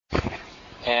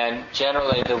And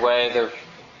generally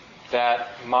that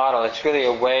model, it's really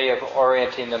a way of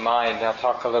orienting the mind. I'll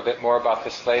talk a little bit more about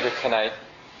this later tonight.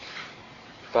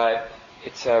 But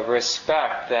it's a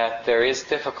respect that there is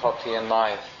difficulty in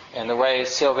life. And the way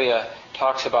Sylvia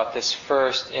talks about this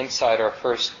first insight, or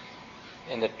first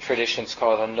in the traditions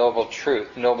called a noble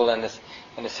truth, noble in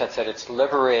the sense that it's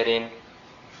liberating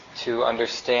to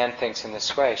understand things in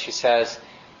this way. She says,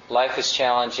 life is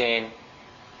challenging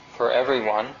for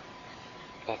everyone.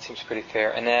 That seems pretty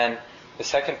fair. And then the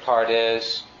second part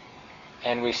is,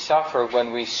 and we suffer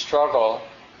when we struggle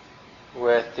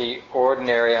with the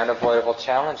ordinary, unavoidable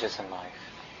challenges in life.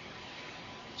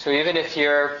 So even if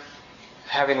you're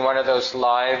having one of those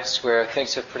lives where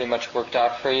things have pretty much worked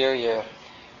out for you, you're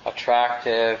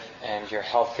attractive, and you're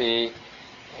healthy,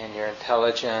 and you're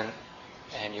intelligent,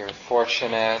 and you're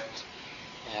fortunate,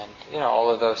 and all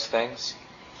of those things.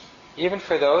 Even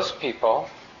for those people,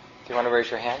 do you want to raise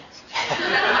your hands?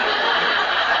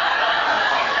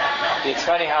 It's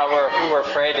funny how we're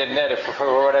afraid to admit if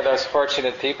we're one of those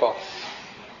fortunate people.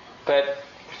 But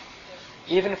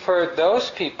even for those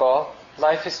people,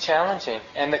 life is challenging.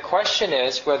 And the question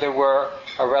is whether we're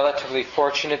a relatively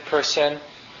fortunate person,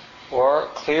 or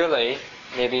clearly,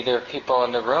 maybe there are people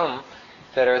in the room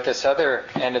that are at this other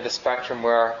end of the spectrum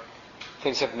where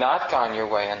things have not gone your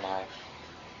way in life.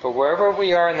 But wherever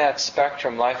we are in that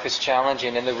spectrum, life is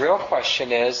challenging. And the real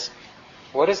question is,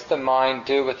 what does the mind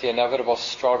do with the inevitable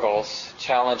struggles,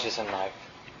 challenges in life?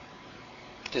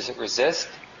 Does it resist?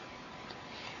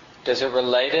 Does it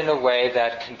relate in a way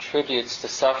that contributes to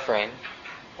suffering?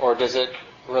 Or does it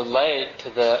relate to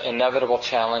the inevitable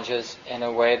challenges in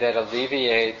a way that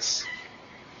alleviates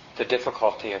the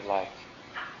difficulty of life?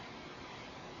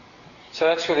 So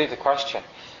that's really the question.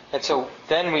 And so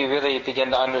then we really begin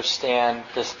to understand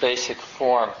this basic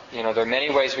form. There are many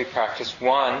ways we practice.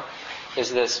 One is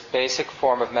this basic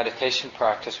form of meditation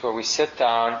practice where we sit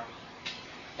down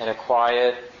in a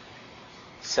quiet,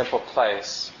 simple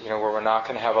place, where we're not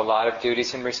going to have a lot of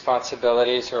duties and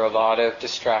responsibilities or a lot of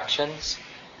distractions.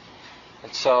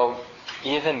 And so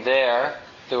even there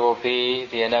will be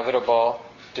the inevitable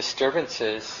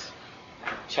disturbances,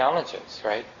 challenges,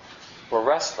 right? We're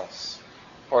restless,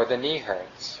 or the knee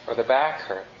hurts, or the back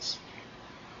hurts,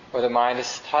 or the mind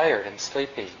is tired and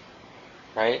sleepy,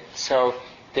 right? So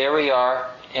there we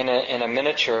are in a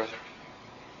miniature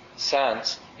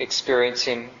sense,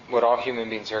 experiencing what all human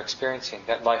beings are experiencing,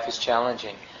 that life is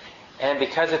challenging. And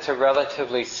because it's a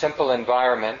relatively simple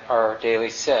environment, our daily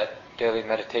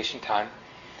meditation time,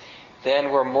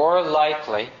 then we're more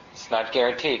likely, it's not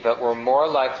guaranteed, but we're more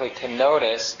likely to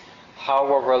notice how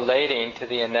we're relating to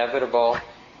the inevitable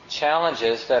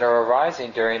challenges that are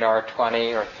arising during our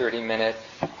 20 or 30-minute,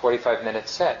 45-minute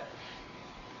sit.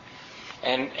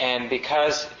 And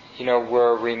because,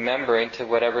 we're remembering to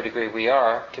whatever degree we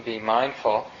are to be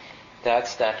mindful,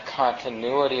 that's that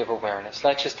continuity of awareness.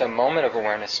 Not just a moment of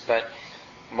awareness, but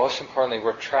most importantly,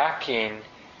 we're tracking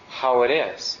how it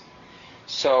is.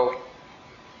 So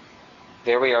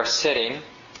there we are sitting,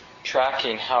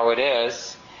 tracking how it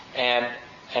is, and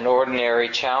an ordinary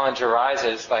challenge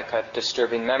arises, like a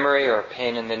disturbing memory or a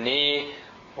pain in the knee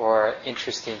or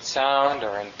interesting sound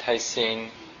or enticing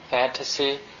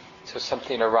fantasy. So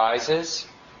something arises,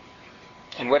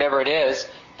 and whatever it is,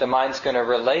 the mind's going to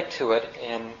relate to it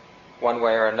in one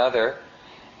way or another.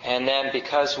 And then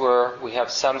because we have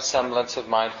some semblance of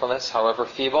mindfulness, however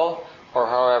feeble or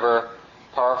however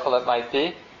powerful it might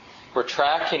be, we're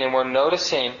tracking and we're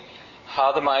noticing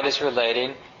how the mind is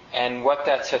relating and what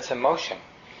that sets in motion.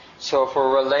 So if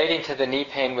we're relating to the knee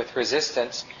pain with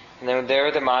resistance, and then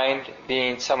there the mind,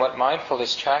 being somewhat mindful,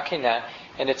 is tracking that,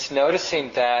 and it's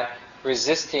noticing that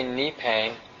resisting knee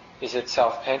pain is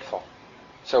itself painful.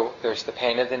 So there's the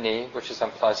pain of the knee, which is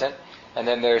unpleasant, and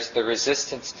then there's the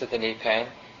resistance to the knee pain,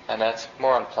 and that's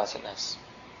more unpleasantness.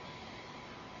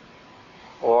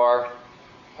 Or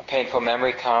a painful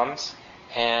memory comes,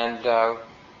 and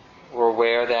we're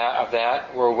aware of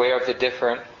that. We're aware of the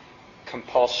different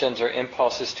compulsions or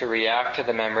impulses to react to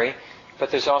the memory, but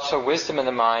there's also wisdom in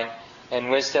the mind, and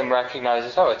wisdom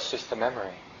recognizes, it's just a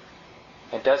memory.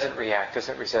 It doesn't react,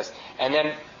 doesn't resist. And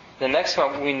then the next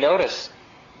one, we notice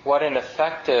what an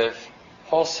effective,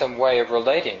 wholesome way of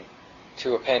relating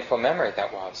to a painful memory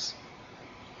that was.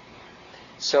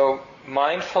 So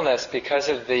mindfulness, because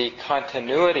of the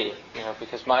continuity,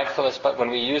 because mindfulness, but when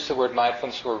we use the word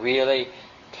mindfulness, we're really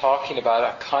talking about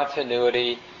a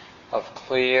continuity of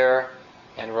clear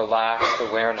and relaxed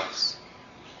awareness.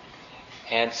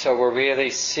 And so we're really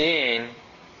seeing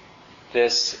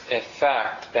this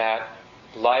effect that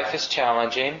life is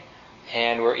challenging,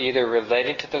 and we're either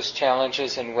relating to those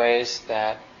challenges in ways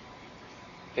that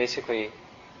basically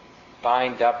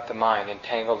bind up the mind,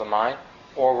 entangle the mind,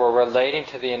 or we're relating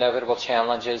to the inevitable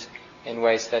challenges in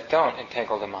ways that don't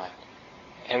entangle the mind.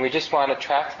 And we just want to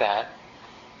track that,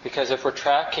 because if we're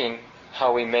tracking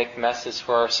how we make messes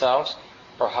for ourselves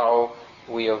or how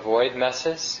we avoid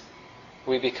messes,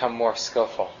 we become more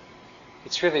skillful.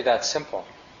 It's really that simple.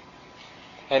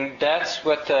 And that's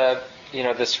what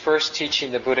this first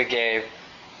teaching the Buddha gave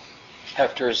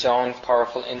after his own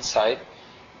powerful insight.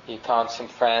 He found some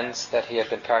friends that he had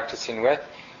been practicing with,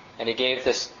 and he gave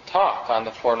this talk on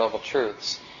the Four Noble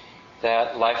Truths,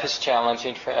 that life is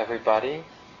challenging for everybody,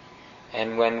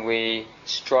 and when we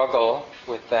struggle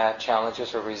with that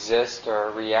challenges or resist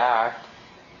or react,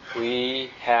 we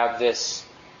have this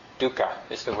dukkha,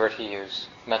 is the word he used,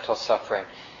 mental suffering.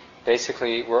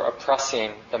 Basically,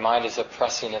 the mind is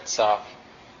oppressing itself.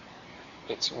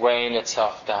 It's weighing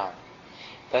itself down.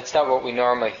 That's not what we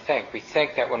normally think. We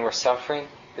think that when we're suffering,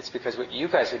 it's because what you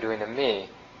guys are doing to me,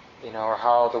 or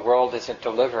how the world isn't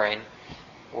delivering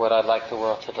what I'd like the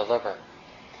world to deliver.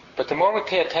 But the more we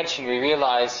pay attention, we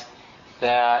realize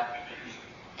that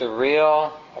the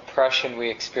real oppression we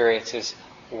experience is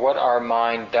what our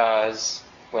mind does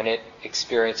when it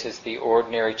experiences the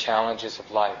ordinary challenges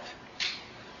of life,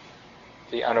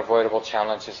 the unavoidable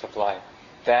challenges of life.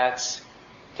 That's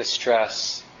the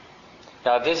stress.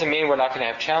 Now, it doesn't mean we're not going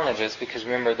to have challenges, because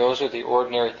remember, those are the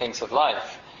ordinary things of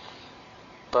life.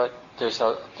 But there's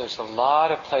a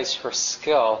lot of place for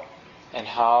skill in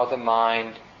how the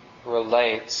mind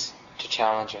relates to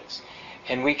challenges.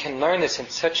 And we can learn this in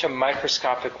such a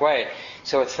microscopic way.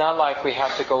 So it's not like we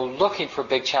have to go looking for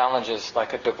big challenges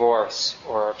like a divorce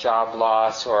or a job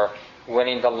loss or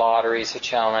winning the lottery is a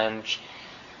challenge,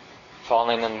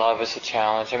 falling in love is a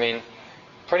challenge. I mean,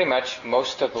 pretty much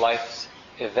most of life's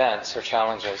events are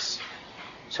challenges.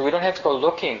 So we don't have to go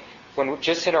looking. When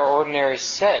just in our ordinary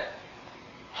sit,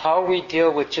 how we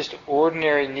deal with just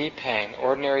ordinary knee pain,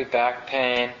 ordinary back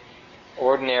pain,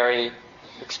 ordinary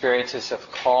experiences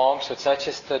of calm. So it's not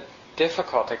just the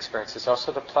difficult experience, it's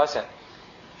also the pleasant.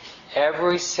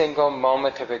 Every single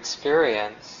moment of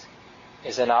experience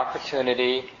is an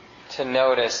opportunity to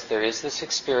notice there is this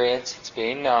experience, it's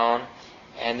being known,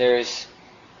 and there's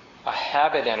a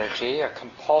habit energy, a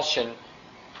compulsion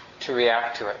to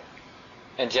react to it.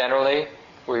 And generally,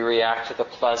 we react to the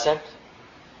pleasant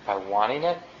by wanting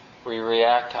it. We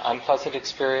react to unpleasant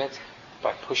experience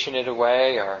by pushing it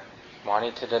away or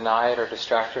wanting to deny it or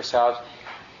distract ourselves.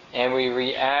 And we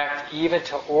react even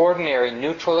to ordinary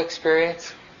neutral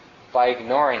experience by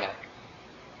ignoring it.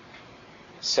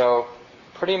 So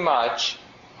pretty much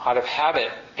out of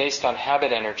habit, based on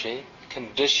habit energy,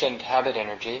 conditioned habit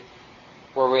energy,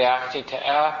 we're reacting to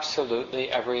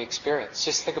absolutely every experience.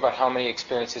 Just think about how many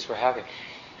experiences we're having.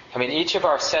 I mean, each of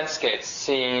our sense gates,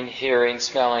 seeing, hearing,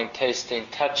 smelling, tasting,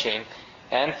 touching,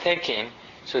 and thinking,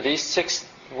 so in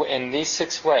these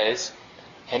 6 ways,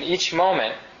 and each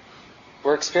moment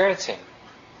we're experiencing.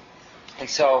 And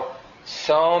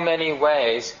so many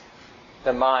ways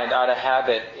the mind, out of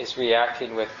habit, is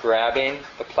reacting with grabbing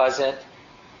the pleasant,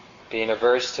 being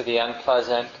averse to the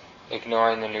unpleasant,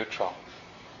 ignoring the neutral.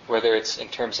 Whether it's in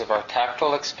terms of our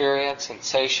tactile experience,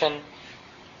 sensation,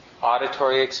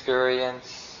 auditory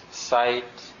experience, sight,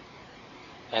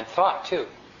 and thought too.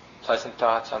 Pleasant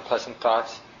thoughts, unpleasant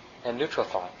thoughts, and neutral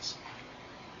thoughts.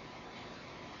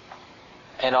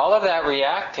 And all of that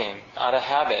reacting out of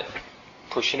habit,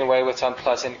 pushing away what's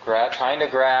unpleasant, trying to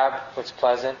grab what's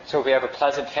pleasant. So if we have a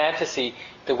pleasant fantasy,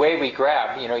 the way we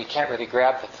grab, you can't really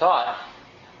grab the thought,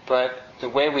 but the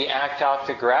way we act out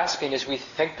the grasping is we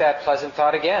think that pleasant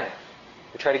thought again.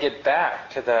 We try to get back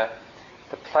to the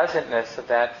pleasantness of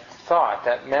that thought,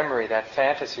 that memory, that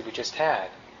fantasy we just had.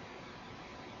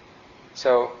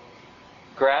 So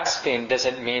grasping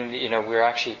doesn't mean, we're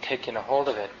actually taking a hold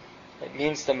of it. It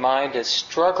means the mind is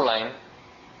struggling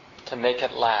to make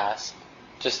it last.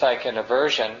 Just like in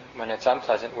aversion, when it's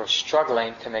unpleasant, we're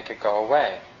struggling to make it go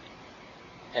away.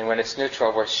 And when it's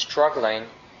neutral, we're struggling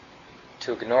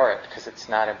to ignore it because it's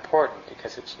not important,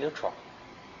 because it's neutral.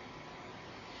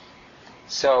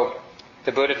 So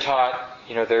the Buddha taught,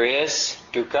 there is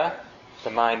dukkha. The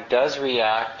mind does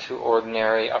react to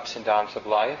ordinary ups and downs of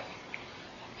life.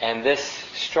 And this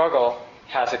struggle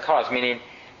has a cause, meaning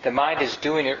the mind is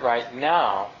doing it right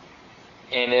now.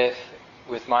 And if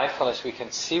with mindfulness we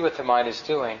can see what the mind is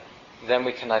doing, then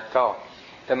we can let go.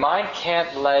 The mind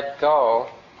can't let go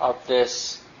of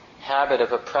this habit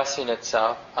of oppressing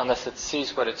itself unless it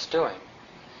sees what it's doing.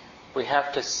 We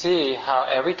have to see how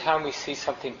every time we see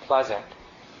something pleasant,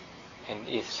 in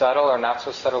a subtle or not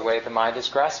so subtle way, the mind is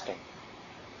grasping.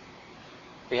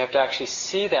 We have to actually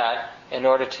see that in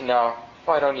order to know,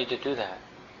 I don't need to do that.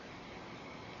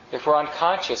 If we're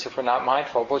unconscious, if we're not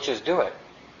mindful, we'll just do it.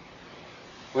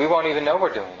 We won't even know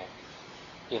we're doing it.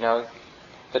 You know,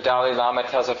 the Dalai Lama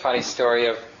tells a funny story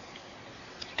of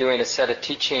doing a set of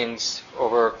teachings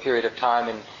over a period of time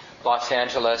in Los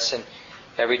Angeles, and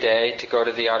every day to go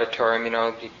to the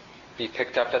auditorium, be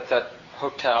picked up at the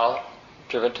hotel,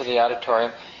 driven to the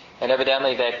auditorium, and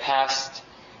evidently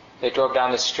they drove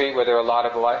down the street where there are a lot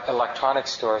of electronic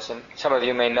stores, and some of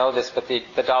you may know this, but the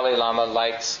Dalai Lama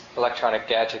likes electronic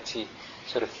gadgets. He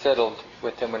sort of fiddled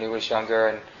with them when he was younger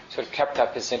and sort of kept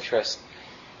up his interest.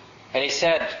 And he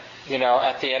said,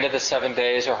 at the end of the 7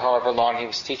 days or however long he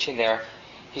was teaching there,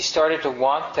 he started to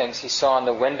want things he saw on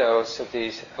the windows of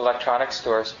these electronic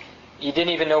stores. He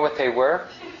didn't even know what they were,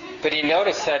 but he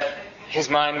noticed that his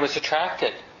mind was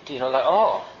attracted.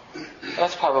 Oh,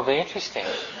 that's probably interesting.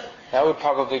 That would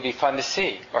probably be fun to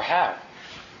see or have.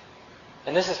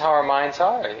 And this is how our minds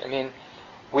are.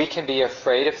 We can be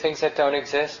afraid of things that don't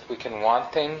exist. We can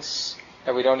want things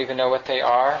that we don't even know what they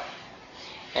are.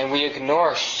 And we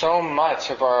ignore so much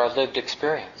of our lived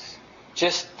experience.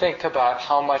 Just think about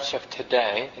how much of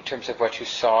today, in terms of what you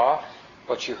saw,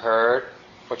 what you heard,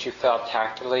 what you felt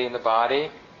tactily in the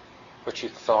body, what you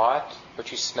thought,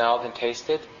 what you smelled and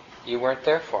tasted, you weren't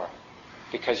there for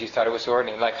because you thought it was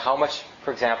ordinary. Like how much,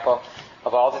 for example,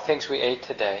 of all the things we ate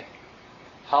today,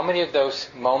 how many of those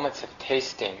moments of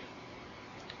tasting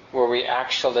were we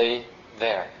actually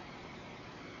there?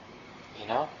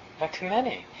 Not too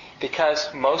many.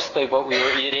 Because mostly what we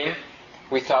were eating,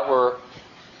 we thought were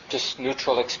just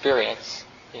neutral experience.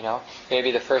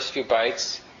 Maybe the first few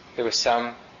bites, there was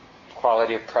some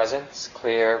quality of presence,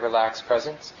 clear, relaxed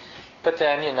presence. But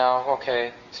then,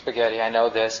 okay, spaghetti, I know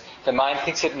this. The mind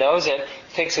thinks it knows it,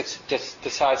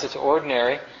 decides it's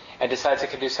ordinary, and decides it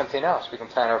can do something else. We can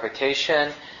plan our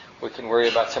vacation, we can worry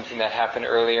about something that happened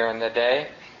earlier in the day.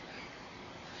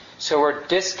 So we're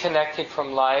disconnecting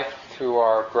from life through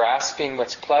our grasping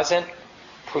what's pleasant,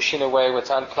 pushing away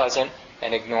what's unpleasant,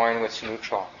 and ignoring what's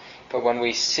neutral. But when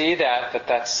we see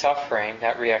that's suffering,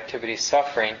 that reactivity is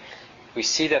suffering, we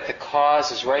see that the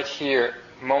cause is right here,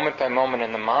 moment by moment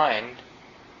in the mind,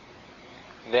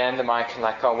 then the mind can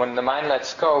let go. When the mind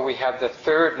lets go, we have the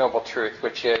third noble truth,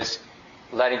 which is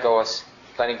letting go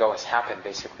has happened,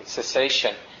 basically.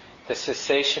 Cessation. The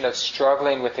cessation of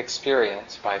struggling with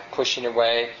experience by pushing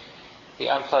away the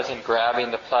unpleasant,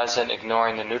 grabbing the pleasant,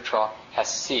 ignoring the neutral, has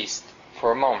ceased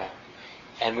for a moment.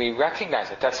 And we recognize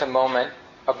it. That's a moment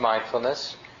of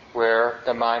mindfulness where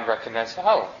the mind recognizes,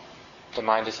 the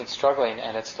mind isn't struggling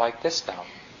and it's like this now.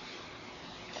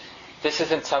 This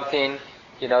isn't something,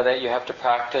 that you have to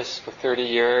practice for 30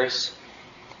 years.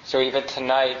 So even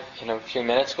tonight, in a few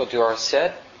minutes, we'll do our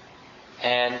sit.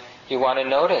 And you want to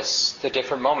notice the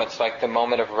different moments, like the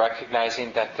moment of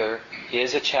recognizing that there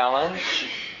is a challenge,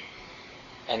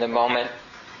 and the moment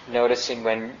noticing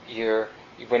when you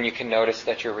can notice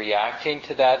that you're reacting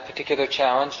to that particular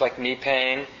challenge, like knee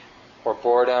pain, or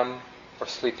boredom, or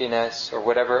sleepiness, or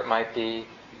whatever it might be,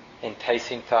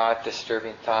 enticing thought,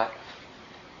 disturbing thought.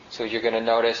 So you're going to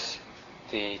notice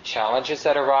the challenges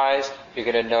that arise. You're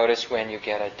going to notice when you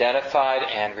get identified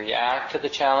and react to the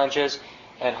challenges.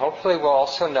 And hopefully we'll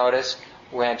also notice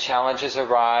when challenges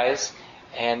arise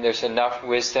and there's enough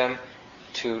wisdom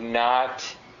to not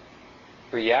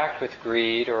react with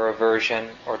greed or aversion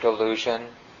or delusion,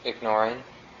 ignoring.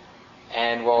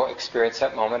 And we'll experience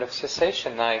that moment of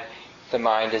cessation, like the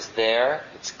mind is there,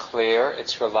 it's clear,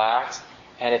 it's relaxed,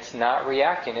 and it's not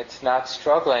reacting, it's not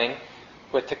struggling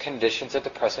with the conditions of the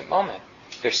present moment.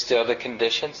 There's still the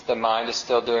conditions, the mind is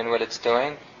still doing what it's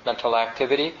doing, mental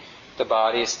activity, the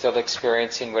body is still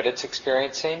experiencing what it's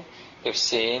experiencing. There's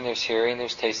seeing, there's hearing,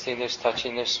 there's tasting, there's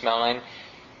touching, there's smelling,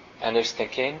 and there's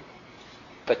thinking.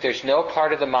 But there's no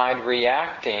part of the mind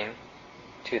reacting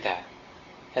to that.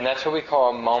 And that's what we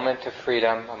call a moment of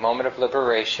freedom, a moment of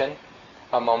liberation,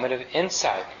 a moment of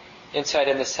insight. Insight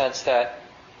in the sense that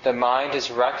the mind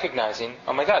is recognizing,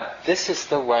 oh my God, this is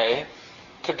the way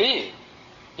to be.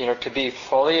 To be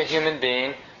fully a human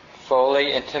being,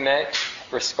 fully intimate,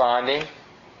 responding,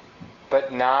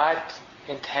 but not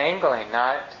entangling,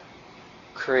 not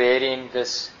creating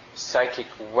this psychic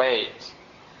weight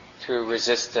through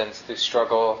resistance, through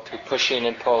struggle, through pushing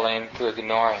and pulling, through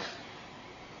ignoring.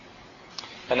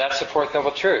 And that's the fourth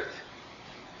noble truth.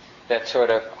 That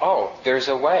sort of, there's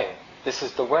a way. This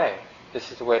is the way.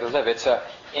 This is the way to live. It's an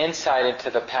insight into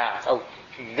the path.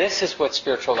 This is what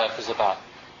spiritual life is about.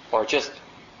 Or just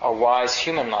a wise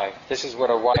human life. This is what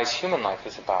a wise human life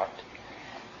is about.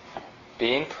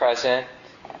 Being present,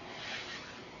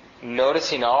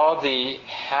 noticing all the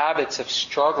habits of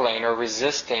struggling or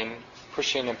resisting,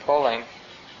 pushing and pulling,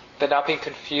 but not being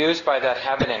confused by that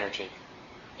habit energy.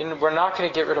 We're not going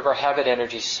to get rid of our habit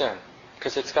energy soon,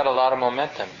 because it's got a lot of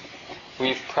momentum.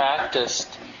 We've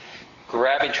practiced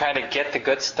grabbing, trying to get the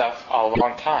good stuff a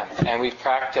long time. And we've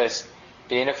practiced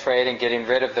being afraid and getting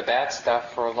rid of the bad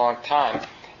stuff for a long time.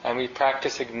 And we've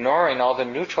practiced ignoring all the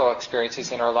neutral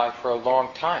experiences in our life for a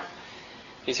long time.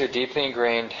 These are deeply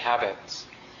ingrained habits.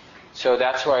 So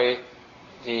that's why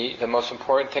the most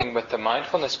important thing with the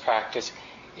mindfulness practice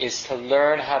is to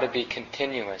learn how to be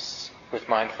continuous with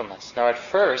mindfulness. Now at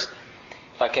first,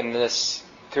 like in this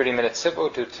 30-minute sit we'll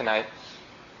do tonight,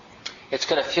 it's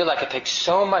going to feel like it takes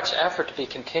so much effort to be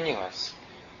continuous.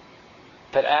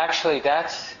 But actually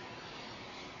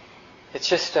it's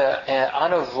just an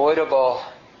unavoidable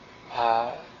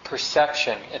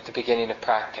perception at the beginning of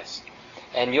practice.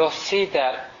 And you'll see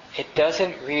that it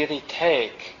doesn't really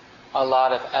take a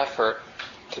lot of effort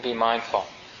to be mindful,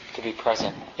 to be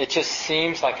present. It just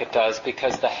seems like it does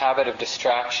because the habit of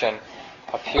distraction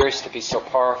appears to be so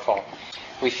powerful.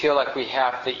 We feel like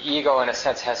the ego in a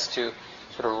sense has to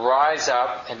sort of rise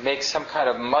up and make some kind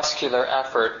of muscular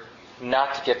effort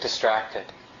not to get distracted.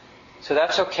 So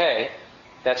that's okay.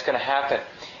 That's going to happen.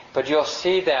 But you'll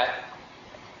see that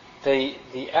the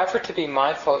effort to be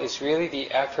mindful is really the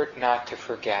effort not to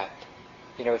forget.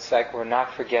 It's like we're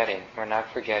not forgetting, we're not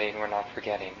forgetting, we're not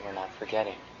forgetting, we're not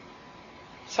forgetting.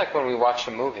 It's like when we watch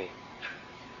a movie.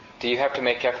 Do you have to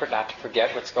make effort not to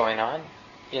forget what's going on?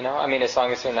 As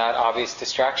long as they're not obvious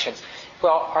distractions.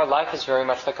 Well, our life is very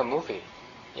much like a movie,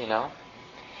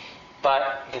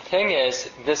 But the thing is,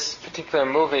 this particular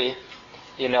movie,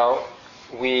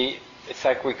 it's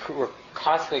like we're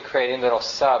constantly creating little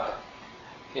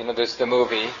there's the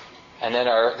movie, and then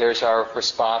there's our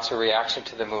response or reaction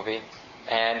to the movie,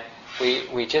 and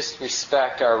we just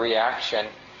respect our reaction,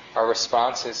 our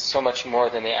responses so much more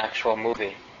than the actual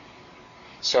movie.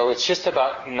 So it's just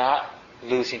about not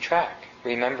losing track,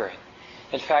 remembering.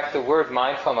 In fact, the word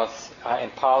mindfulness in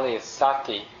Pali is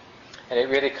sati, and it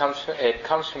really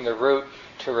comes from the root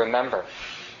to remember.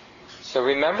 So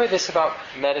remember this about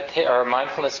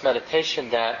mindfulness meditation,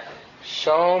 that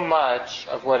so much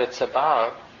of what it's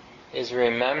about is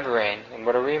remembering. And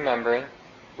what are we remembering?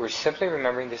 We're simply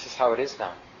remembering this is how it is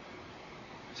now.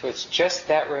 So it's just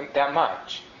that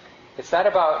much. It's not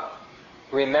about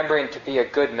remembering to be a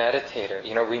good meditator,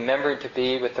 remembering to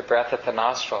be with the breath at the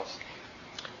nostrils.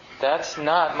 That's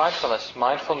not mindfulness.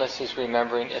 Mindfulness is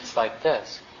remembering it's like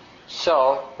this.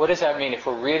 So, what does that mean? If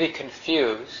we're really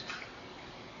confused,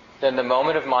 then the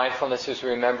moment of mindfulness is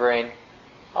remembering,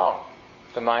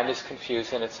 the mind is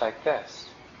confused and it's like this.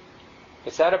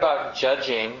 It's not about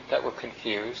judging that we're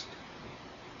confused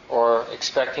or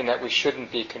expecting that we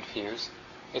shouldn't be confused.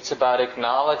 It's about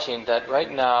acknowledging that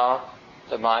right now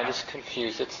the mind is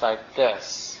confused, it's like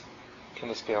this. Can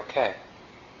this be okay?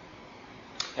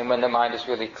 And when the mind is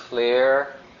really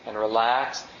clear and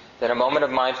relaxed, then a moment of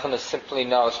mindfulness simply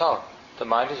knows, the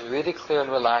mind is really clear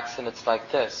and relaxed and it's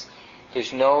like this.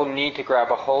 There's no need to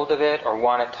grab a hold of it or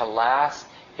want it to last.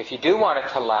 If you do want it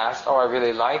to last, I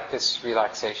really like this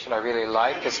relaxation, I really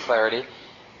like this clarity,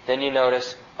 then you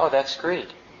notice, that's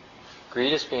greed.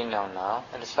 Greed is being known now,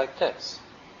 and it's like this.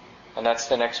 And that's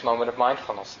the next moment of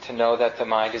mindfulness, to know that the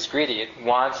mind is greedy. It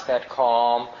wants that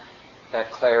calm,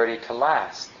 that clarity to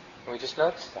last. And we just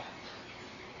notice that.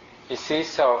 You see,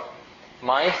 so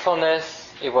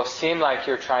mindfulness, it will seem like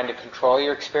you're trying to control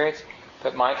your experience,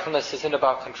 but mindfulness isn't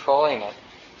about controlling it.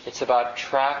 It's about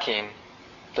tracking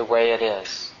the way it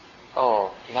is.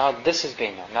 Now this is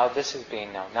being known. Now this is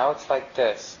being known. Now it's like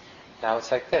this. Now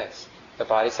it's like this. The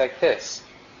body's like this.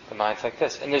 The mind's like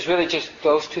this. And there's really just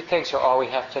those two things are all we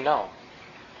have to know.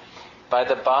 By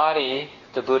the body,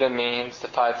 the Buddha means the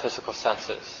 5 physical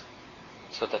senses.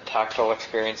 So the tactile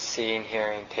experience, seeing,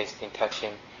 hearing, tasting,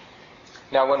 touching.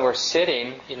 Now when we're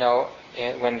sitting,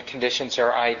 when conditions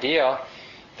are ideal,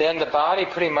 then the body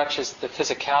pretty much is the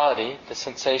physicality, the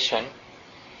sensation.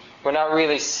 We're not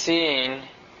really seeing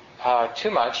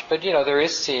too much, but there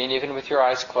is seeing, even with your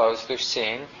eyes closed, there's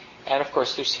seeing, and of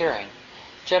course there's hearing.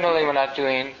 Generally we're not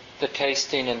doing the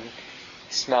tasting, and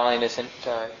smelling isn't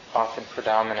often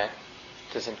predominant,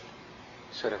 doesn't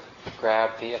sort of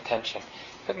grab the attention.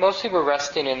 But mostly we're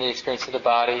resting in the experience of the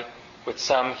body with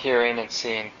some hearing and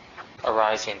seeing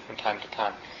arising from time to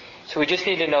time. So we just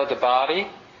need to know the body,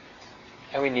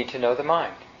 and we need to know the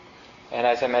mind. And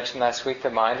as I mentioned last week, the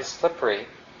mind is slippery.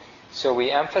 So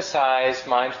we emphasize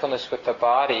mindfulness with the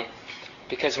body,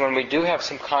 because when we do have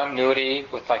some continuity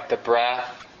with like the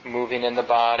breath moving in the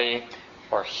body,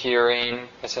 or hearing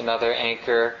as another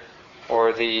anchor,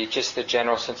 or just the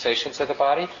general sensations of the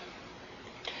body,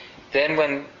 then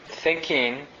when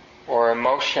thinking or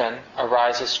emotion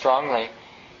arises strongly,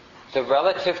 the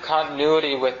relative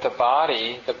continuity with the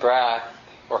body, the breath,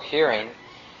 or hearing,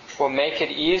 will make it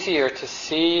easier to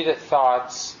see the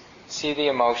thoughts, see the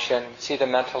emotion, see the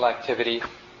mental activity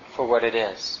for what it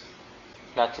is.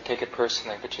 Not to take it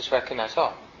personally, but just recognize,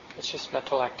 oh, it's just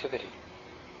mental activity.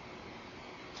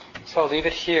 So I'll leave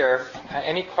it here.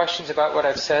 Any questions about what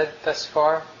I've said thus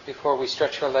far before we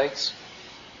stretch our legs?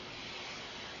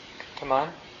 Come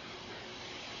on.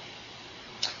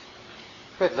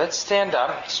 Good. Let's stand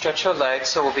up, stretch our legs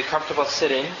so we'll be comfortable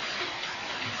sitting.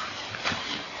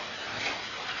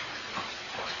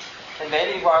 And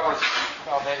maybe while we're,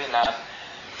 well, maybe not,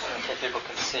 I don't think people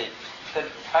can see. But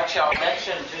actually, I'll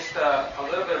mention just a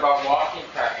little bit about walking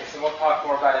practice, and we'll talk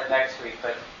more about it next week,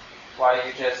 but while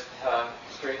you just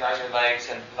straighten out your legs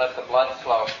and let the blood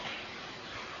flow.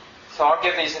 So I'll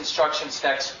give these instructions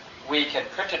next week in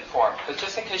printed form, but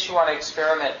just in case you want to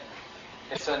experiment,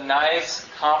 it's a nice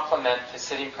complement to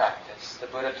sitting practice. The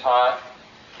Buddha taught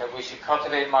that we should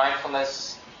cultivate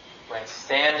mindfulness when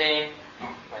standing,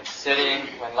 when sitting,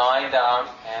 when lying down,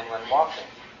 and when walking.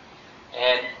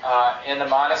 And in the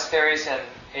monasteries in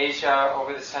Asia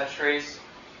over the centuries,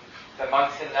 the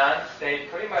monks and nuns, they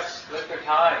pretty much split their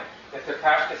time. If they're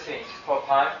practicing full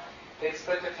time, they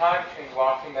split their time between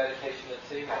walking meditation and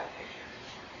sitting meditation.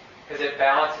 Because it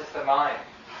balances the mind.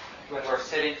 When we're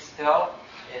sitting still,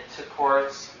 it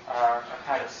supports a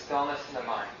kind of stillness in the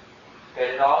mind. But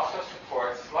it also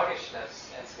supports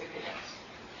sluggishness and sleepiness.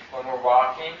 When we're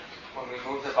walking, when we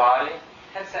move the body, it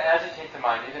tends to agitate the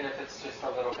mind, even if it's just a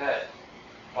little bit.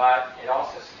 But it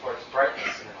also supports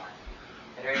brightness in the mind.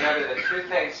 And remember, the two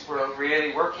things we're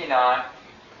really working on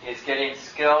is getting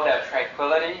skilled at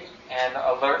tranquility and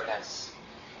alertness.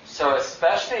 So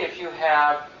especially if you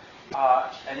have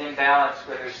an imbalance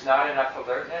where there's not enough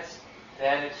alertness,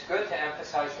 then it's good to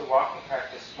emphasize the walking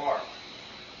practice more.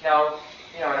 Now,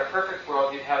 in a perfect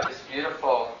world, you'd have this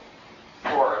beautiful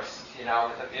forest, with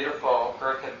a beautiful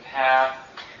earthen path,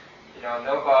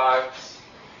 no bugs,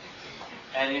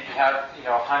 and you'd have,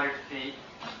 100 feet,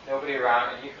 nobody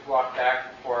around, and you could walk back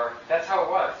and forth. That's how it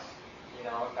was,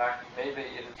 back maybe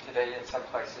even today in some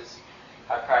places.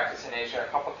 I practiced in Asia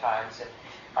a couple times, and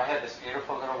I had this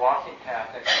beautiful little walking path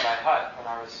next to my hut when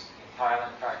I was in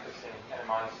Thailand practicing in a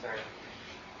monastery.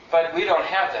 But we don't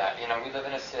have that. We live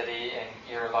in a city, and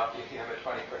you're lucky if you have a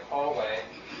 20-foot hallway.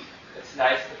 It's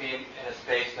nice to be in a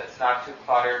space that's not too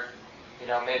cluttered.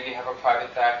 Maybe you have a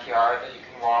private backyard that you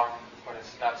can walk when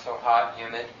it's not so hot and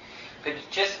humid. But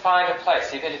just find a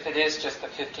place, even if it is just a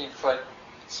 15-foot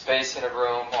space in a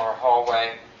room or a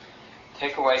hallway.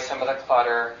 Take away some of the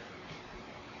clutter.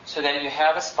 So then you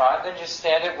have a spot, then just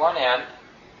stand at one end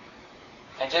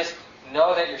and just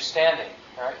know that you're standing,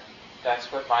 right?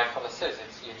 That's what mindfulness is.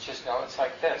 You just know it's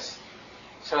like this.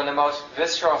 So in the most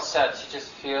visceral sense, you just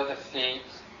feel the feet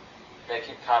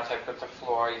making contact with the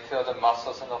floor. You feel the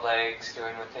muscles in the legs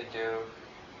doing what they do.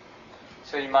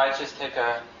 So you might just take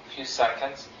a few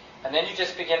seconds, and then you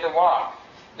just begin to walk.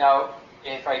 Now,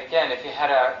 if you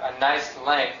had a nice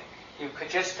length, you could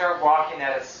just start walking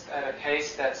at a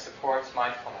pace that supports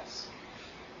mindfulness.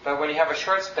 But when you have a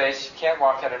short space, you can't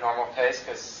walk at a normal pace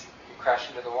because you crash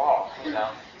into the wall,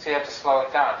 So you have to slow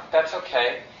it down. That's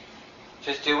okay.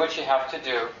 Just do what you have to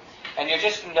do. And you're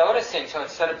just noticing, so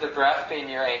instead of the breath being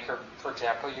your anchor, for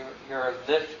example, you're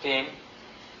lifting,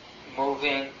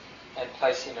 moving, and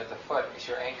placing of the foot is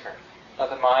your anchor. Now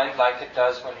the mind, like it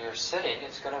does when you're sitting,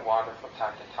 it's going to wander from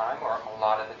time to time, or a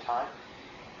lot of the time.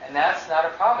 And that's not a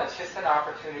problem. It's just an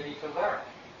opportunity to learn.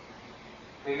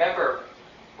 Remember,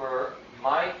 we're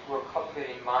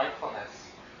cultivating mindfulness.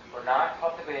 We're not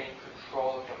cultivating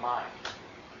control of the mind.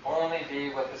 Only be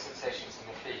with the sensations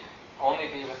in the feet. Only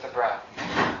be with the breath.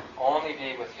 Only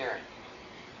be with hearing.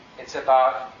 It's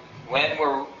about when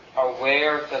we're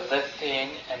aware of the lifting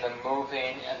and the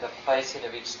moving and the placing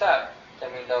of each step, then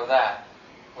we know that.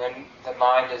 When the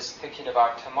mind is thinking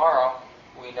about tomorrow,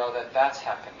 we know that that's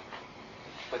happening.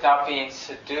 Without being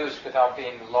seduced, without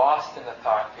being lost in the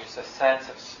thought, there's a sense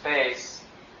of space,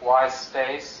 wise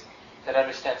space, that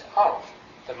understands, oh,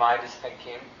 the mind is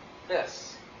thinking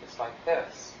this. It's like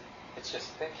this. It's just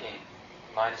thinking.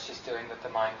 The mind is just doing what the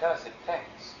mind does. It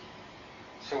thinks.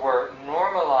 So we're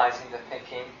normalizing the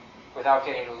thinking without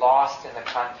getting lost in the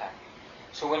content.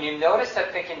 So when you notice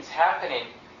that thinking's happening,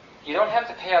 you don't have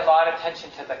to pay a lot of attention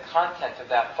to the content of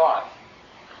that thought.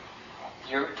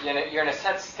 You're in a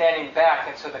sense standing back,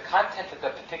 and so the content of the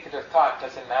particular thought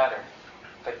doesn't matter.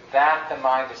 But that the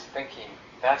mind is thinking,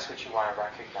 that's what you want to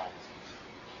recognize.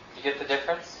 You get the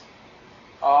difference?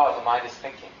 Oh, the mind is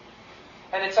thinking.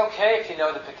 And it's okay if you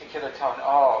know the particular tone.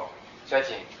 Oh,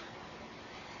 judging.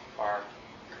 or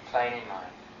complaining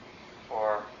mind,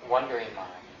 or wondering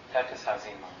mind,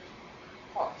 fantasizing mind.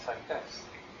 Oh, it's like this.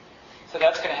 So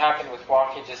that's going to happen with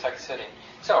walking just like sitting.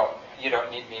 So you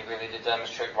don't need me really to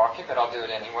demonstrate walking, but I'll do it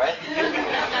anyway.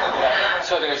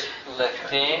 So there's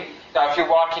lifting. Now if you're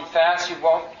walking fast, you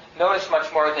won't notice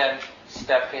much more than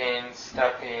stepping,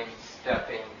 stepping,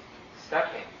 stepping,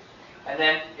 stepping. And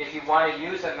then if you want to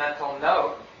use a mental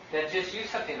note, then just use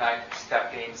something like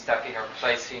stepping, stepping, or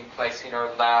placing, placing,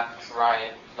 or left,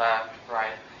 right, left,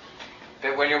 right.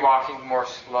 But when you're walking more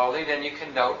slowly, then you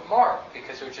can note more,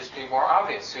 because it would just be more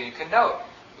obvious. So you can note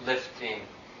lifting,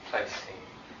 placing,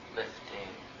 lifting,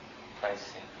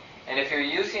 placing. And if you're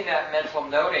using that mental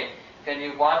noting, then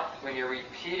you want, when you're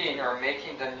repeating or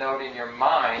making the note in your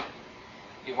mind,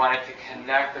 you want it to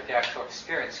connect with the actual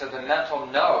experience. So the mental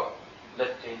note,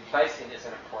 lifting, placing,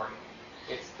 isn't important.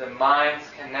 It's the mind's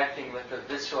connecting with the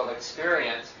visceral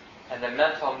experience, and the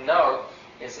mental note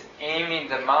is aiming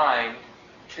the mind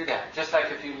to that. Just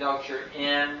like if you note your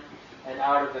in and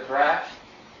out of the breath,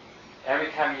 every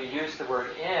time you use the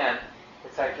word in,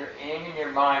 it's like you're aiming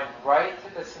your mind right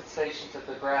to the sensations of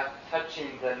the breath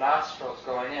touching the nostrils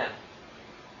going in,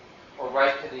 or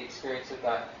right to the experience of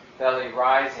the belly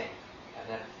rising and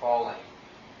then falling.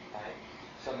 Right?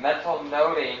 So mental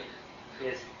noting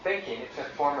is thinking. It's a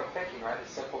form of thinking, right? A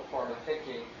simple form of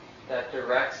thinking that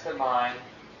directs the mind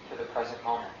to the present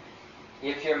moment.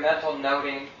 If your mental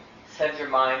noting sends your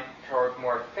mind toward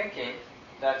more thinking,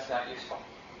 that's not useful.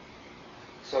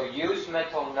 So use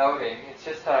mental noting. It's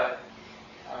just a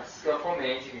skillful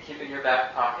means. You can keep it in your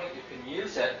back pocket. You can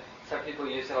use it. Some people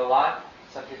use it a lot.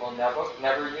 Some people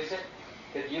never use it.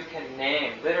 But you can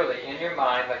name, literally in your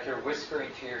mind, like you're whispering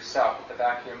to yourself at the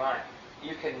back of your mind.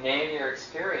 You can name your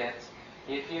experience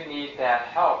if you need that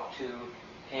help to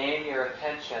aim your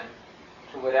attention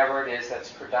to whatever it is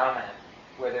that's predominant.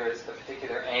 Whether it's the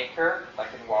particular anchor, like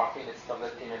in walking, it's the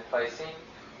lifting and placing,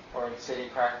 or in sitting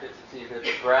practice, it's either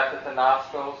the breath at the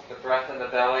nostrils, the breath in the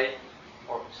belly,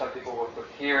 or some people work with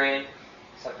hearing,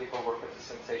 some people work with the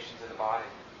sensations of the body.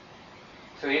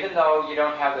 So even though you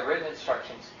don't have the written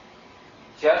instructions,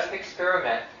 just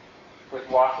experiment with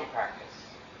walking practice.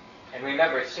 And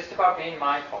remember, it's just about being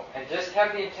mindful. And just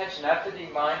have the intention not to be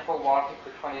mindful walking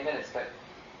for 20 minutes, but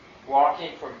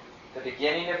walking from the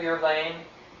beginning of your lane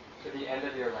to the end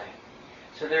of your lane.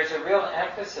 So there's a real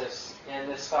emphasis in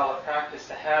this style of practice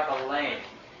to have a lane,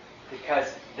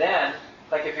 because then,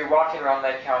 like if you're walking around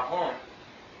Lake Calhoun,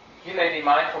 you may be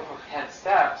mindful for 10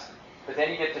 steps, but then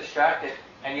you get distracted,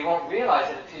 and you won't realize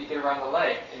it until you get around the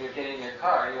lake, and you're getting in your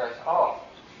car, and you realize, oh,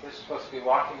 this is supposed to be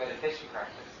walking meditation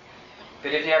practice.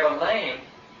 But if you have a lane,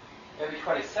 every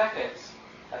 20 seconds,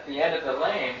 at the end of the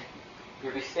lane,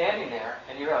 you'll be standing there,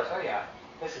 and you realize, oh yeah,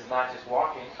 this is not just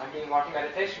walking, I'm doing walking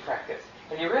meditation practice.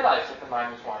 And you realize that the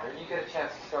mind was wandering, you get a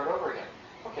chance to start over again.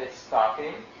 Okay,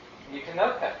 stopping, and you can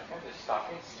note that. Okay, just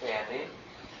stopping, standing,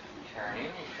 turning,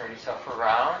 you turn yourself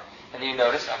around, and you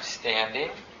notice I'm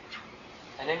standing,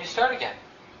 and then you start again.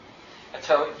 And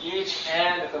so each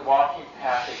end of the walking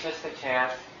path is just a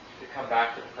chance to come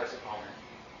back to the present moment.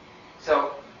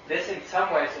 So this in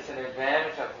some ways is an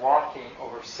advantage of walking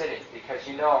over sitting, because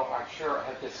you know, I'm sure,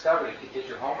 have discovered if you did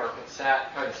your homework and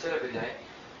try to sit every day,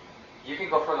 you can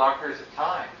go for long periods of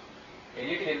time. And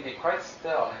you can even be quite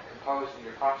still and composed in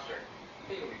your posture.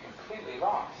 You can be completely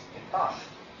lost in thought,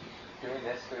 doing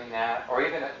this, doing that, or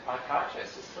even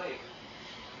unconscious, asleep.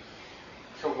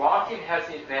 So walking has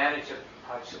the advantage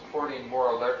of supporting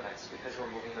more alertness because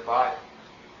we're moving the body.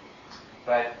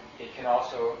 But it can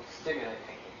also stimulate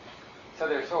thinking. So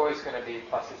there's always going to be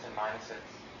pluses and minuses.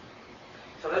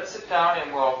 So let's sit down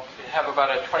and we'll have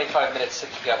about a 25-minute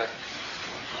sit together.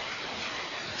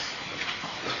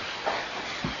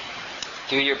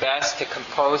 Do your best to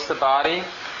compose the body,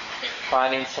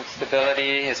 finding some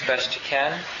stability as best you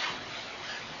can.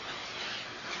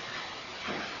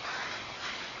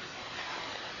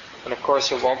 And of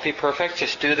course it won't be perfect,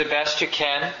 just do the best you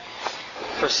can.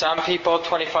 For some people,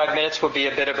 25 minutes will be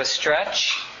a bit of a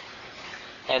stretch.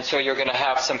 And so you're going to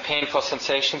have some painful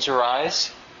sensations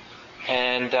arise.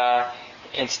 And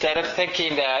instead of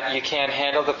thinking that you can't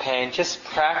handle the pain, just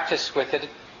practice with it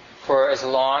for as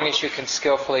long as you can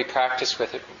skillfully practice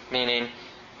with it. Meaning,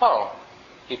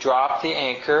 you drop the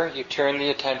anchor, you turn the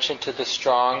attention to the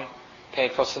strong,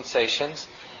 painful sensations,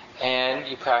 and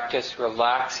you practice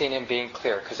relaxing and being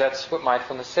clear. Because that's what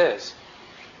mindfulness is.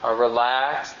 A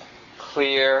relaxed,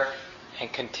 clear,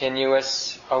 and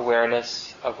continuous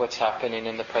awareness of what's happening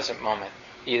in the present moment.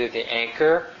 Either the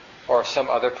anchor or some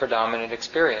other predominant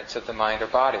experience of the mind or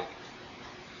body.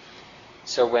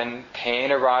 So when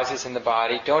pain arises in the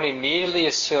body, don't immediately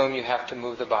assume you have to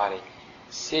move the body.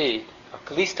 see,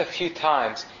 at least a few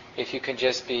times, if you can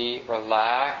just be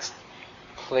relaxed,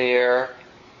 clear,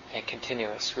 and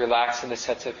continuous. Relaxed in the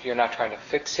sense of you're not trying to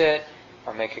fix it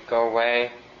or make it go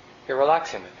away. You're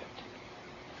relaxing with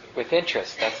it. With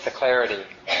interest, that's the clarity.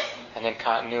 And then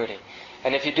continuity.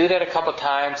 And if you do that a couple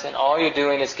times and all you're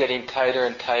doing is getting tighter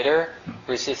and tighter,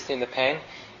 resisting the pain,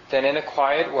 then in a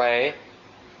quiet way,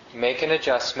 make an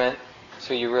adjustment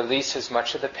so you release as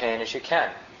much of the pain as you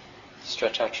can.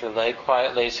 Stretch out your leg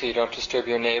quietly so you don't disturb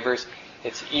your neighbors.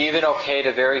 It's even okay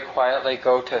to very quietly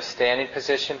go to a standing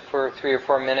position for 3 or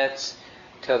 4 minutes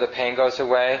till the pain goes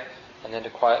away, and then to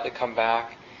quietly come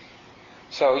back.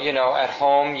 So, at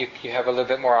home you have a little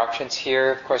bit more options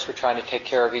here. Of course, we're trying to take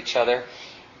care of each other.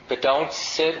 But don't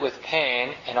sit with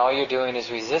pain and all you're doing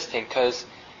is resisting, because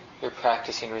you're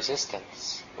practicing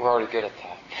resistance. We're already good at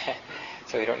that.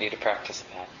 So you don't need to practice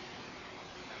that.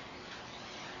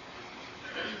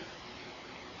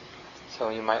 So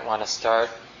you might want to start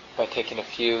by taking a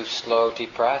few slow,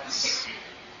 deep breaths.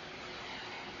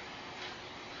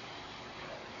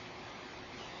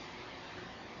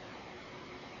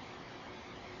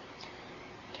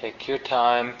 Take your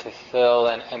time to fill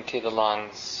and empty the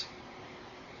lungs.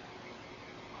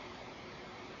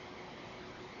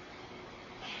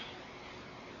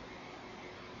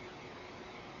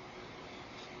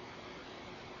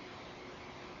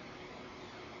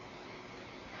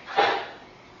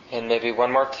 And maybe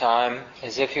one more time,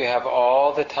 as if you have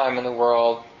all the time in the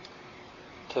world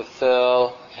to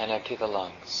fill and empty the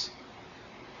lungs.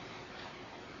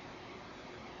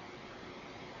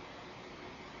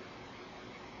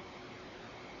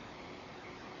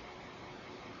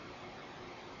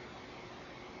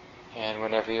 And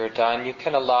whenever you're done, you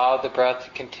can allow the breath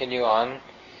to continue on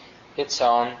its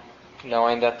own,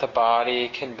 knowing that the body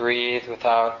can breathe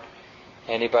without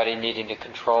anybody needing to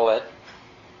control it.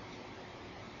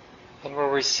 And we'll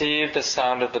receive the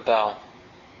sound of the bell.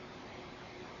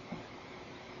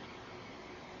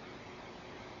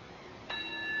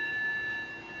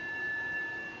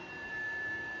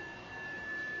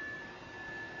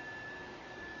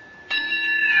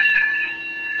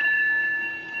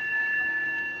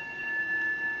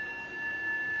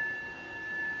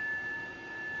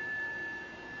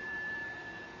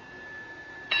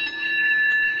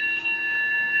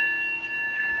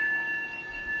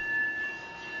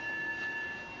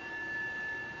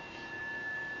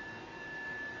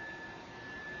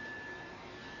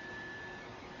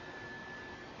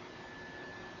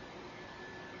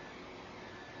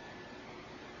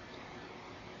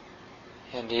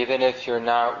 And even if you're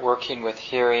not working with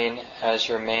hearing as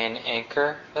your main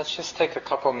anchor, let's just take a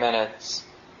couple minutes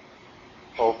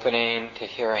opening to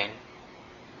hearing.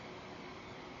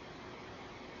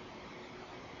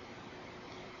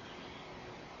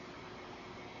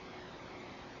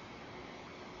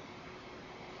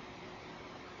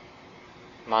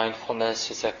 Mindfulness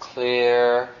is a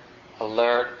clear,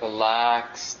 alert,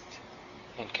 relaxed,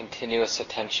 and continuous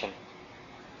attention.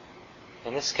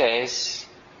 In this case,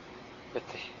 with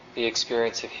the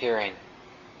experience of hearing.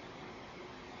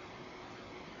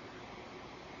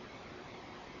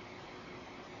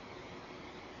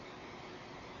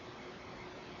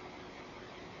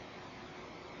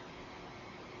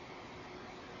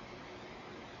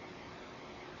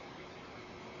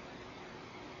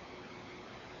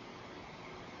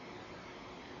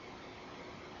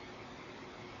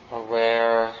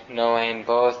 Aware, knowing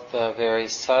both the very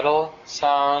subtle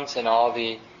sounds and all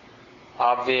the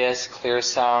obvious, clear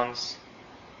sounds.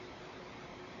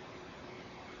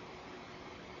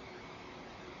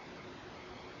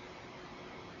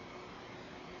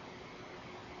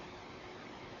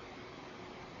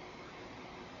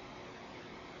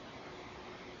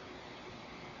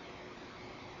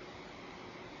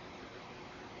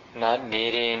 Not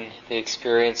needing the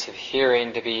experience of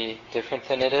hearing to be different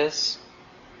than it is.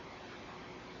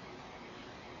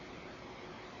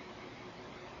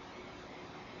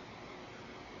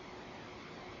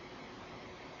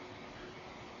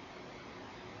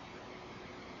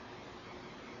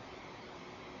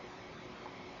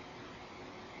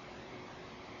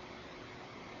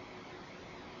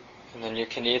 And then you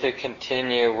can either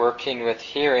continue working with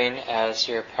hearing as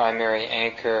your primary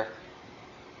anchor,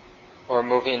 or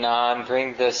moving on,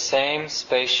 bring the same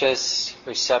spacious,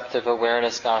 receptive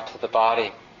awareness now to the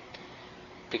body,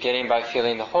 beginning by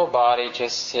feeling the whole body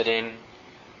just sitting,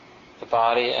 the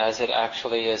body as it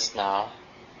actually is now.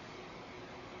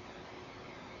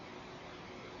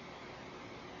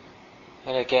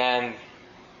 And again,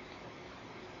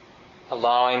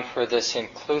 allowing for this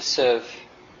inclusive,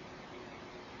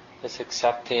 this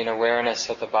accepting awareness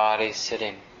of the body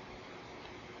sitting.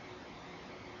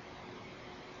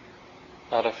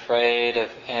 not afraid of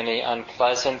any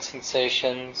unpleasant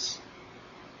sensations,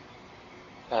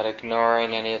 not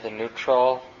ignoring any of the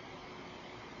neutral,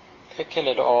 taking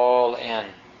it all in.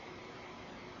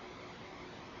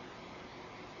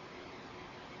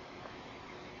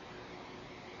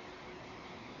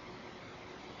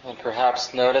 And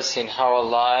perhaps noticing how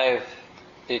alive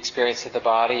the experience of the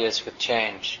body is with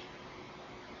change.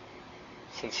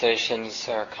 Sensations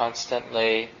are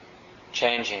constantly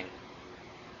changing.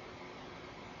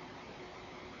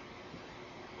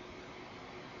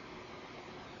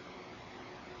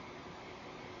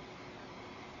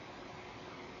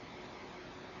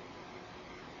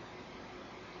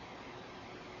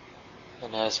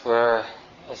 And as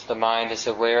the mind is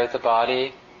aware of the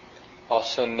body,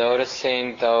 also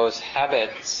noticing those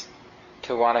habits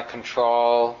to want to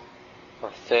control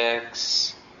or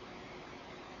fix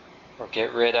or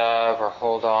get rid of or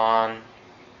hold on.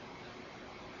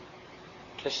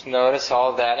 Just notice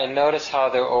all that, and notice how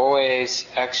they're always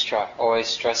extra, always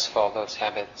stressful, those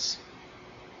habits.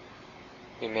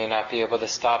 We may not be able to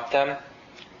stop them,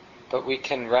 but we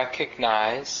can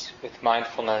recognize with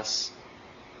mindfulness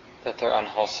that they're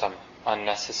unwholesome,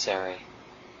 unnecessary.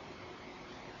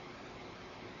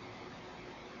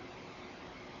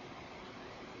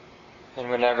 And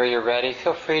whenever you're ready,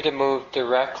 feel free to move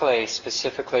directly,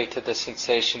 specifically to the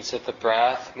sensations of the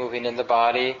breath, moving in the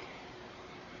body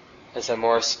as a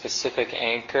more specific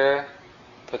anchor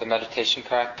for the meditation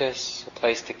practice, a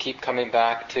place to keep coming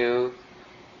back to.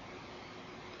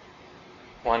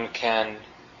 One can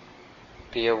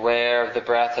be aware of the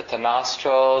breath at the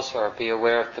nostrils, or be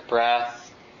aware of the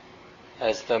breath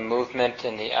as the movement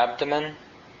in the abdomen,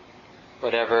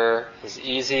 whatever is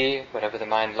easy, whatever the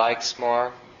mind likes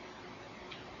more.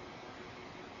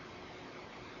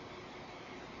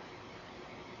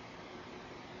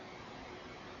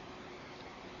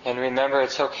 And remember,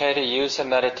 it's okay to use a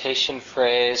meditation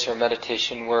phrase or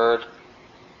meditation word.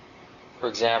 For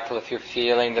example, if you're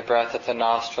feeling the breath at the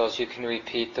nostrils, you can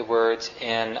repeat the words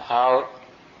in, out,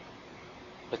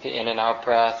 with the in and out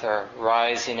breath, or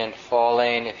rising and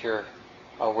falling if you're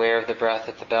aware of the breath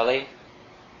at the belly.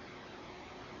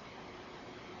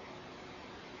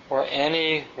 Or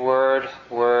any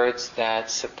words that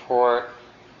support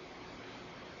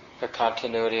the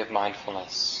continuity of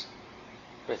mindfulness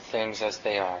with things as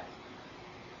they are.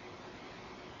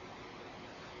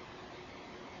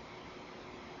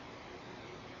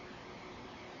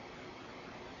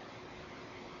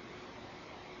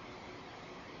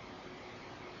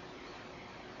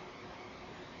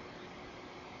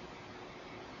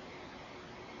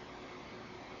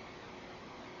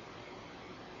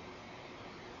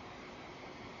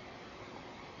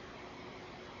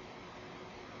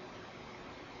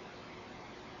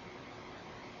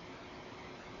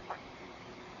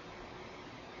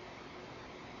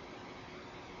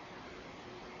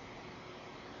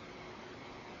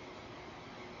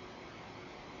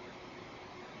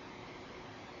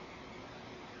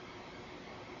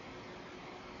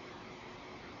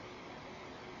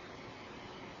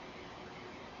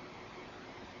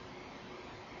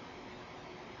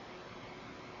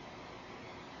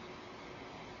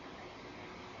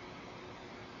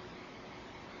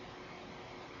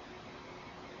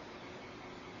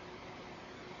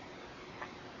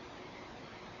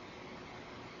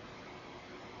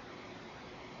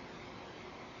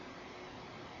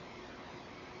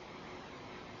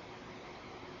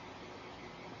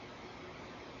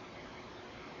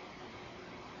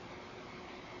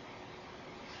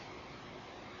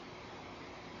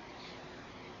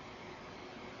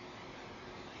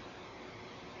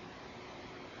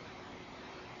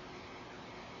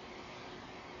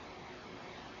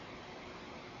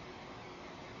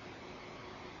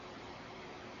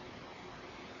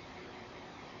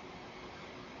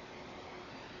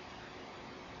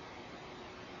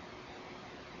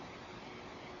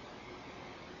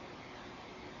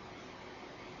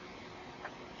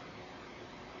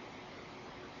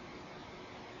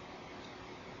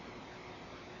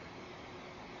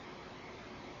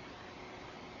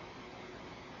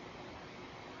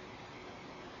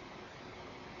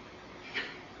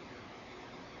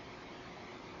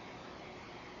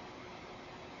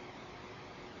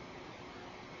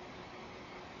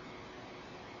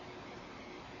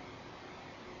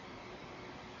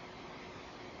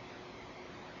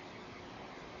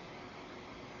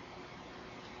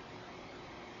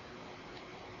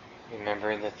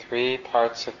 Remembering the three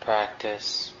parts of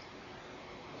practice: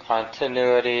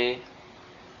 continuity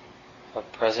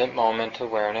of present moment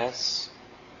awareness.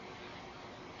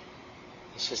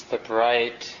 This is the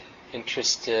bright,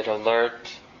 interested,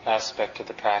 alert aspect of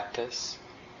the practice.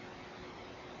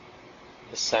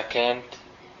 The second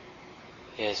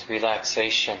is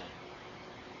relaxation.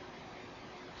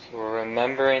 So we're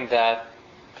remembering that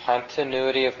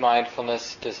continuity of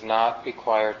mindfulness does not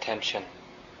require tension.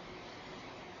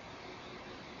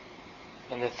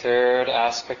 And the third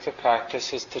aspect of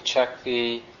practice is to check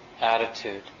the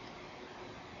attitude.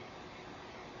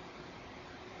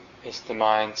 Is the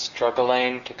mind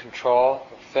struggling to control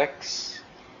or fix?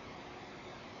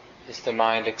 Is the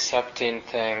mind accepting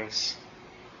things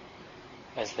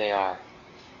as they are?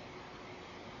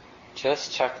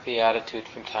 Just check the attitude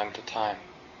from time to time.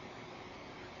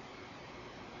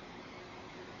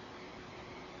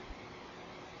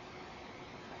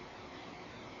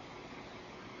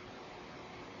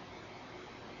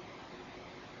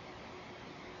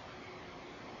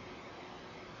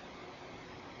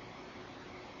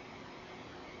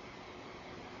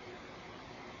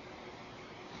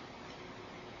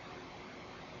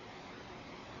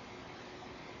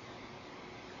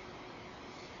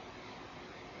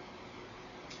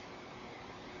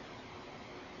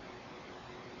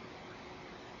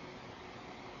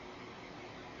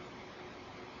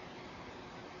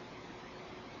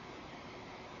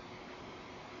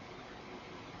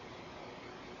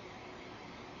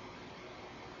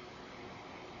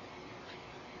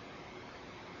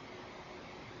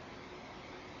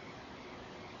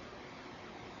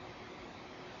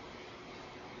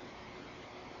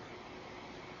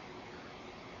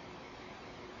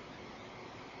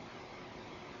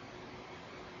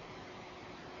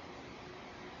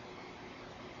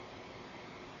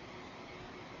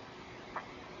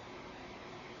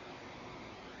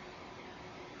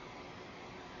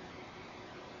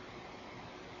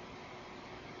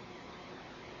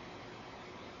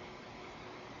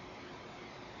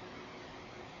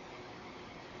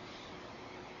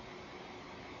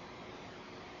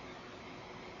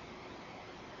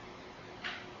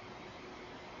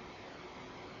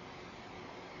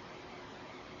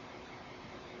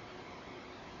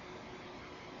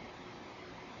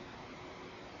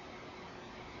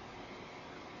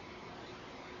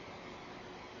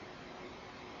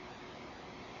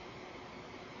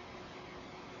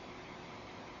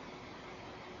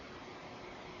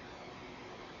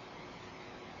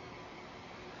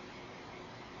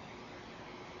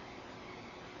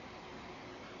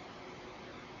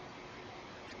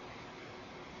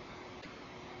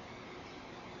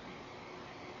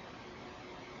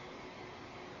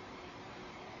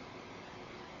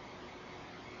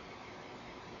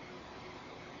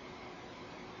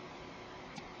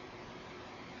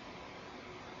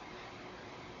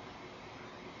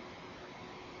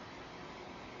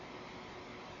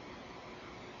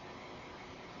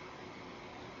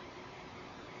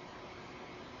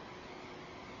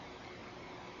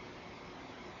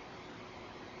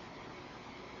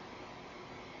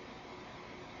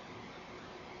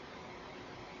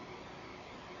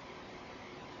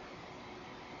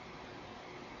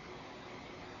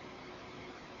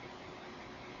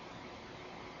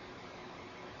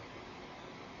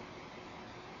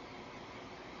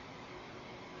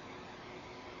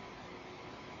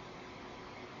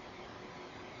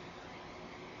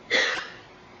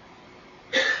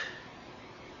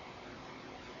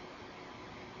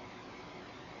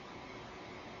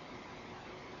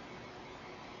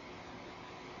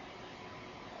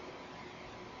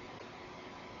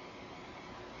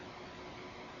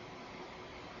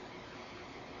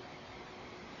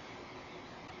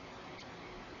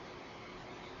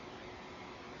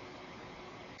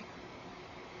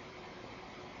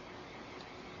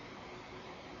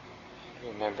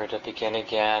 Remember to begin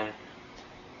again.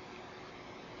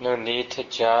 No need to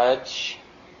judge.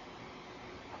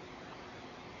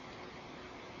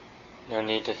 No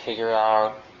need to figure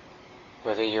out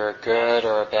whether you're a good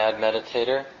or a bad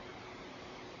meditator.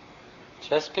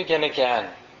 Just begin again.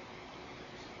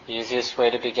 The easiest way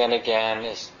to begin again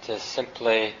is to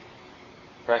simply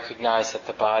recognize that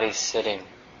the body's sitting.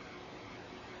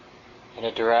 In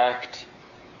a direct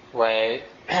way,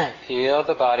 feel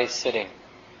the body sitting.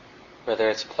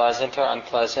 Whether it's pleasant or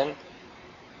unpleasant,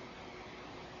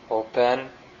 open,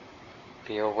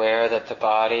 be aware that the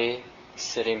body,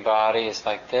 sitting body, is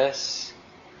like this.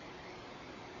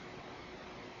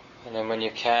 And then when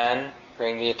you can,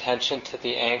 bring the attention to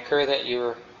the anchor that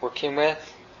you're working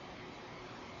with,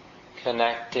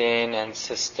 connecting and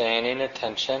sustaining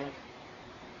attention.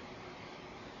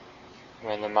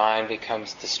 When the mind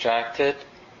becomes distracted,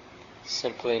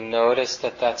 simply notice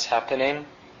that that's happening.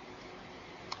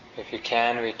 If you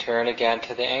can, return again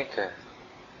to the anchor.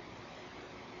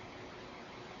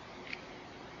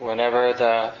 Whenever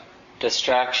the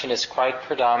distraction is quite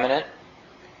predominant,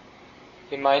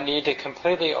 you might need to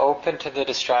completely open to the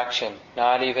distraction,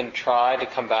 not even try to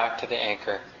come back to the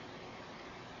anchor,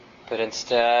 but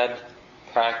instead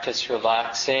practice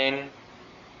relaxing,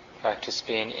 practice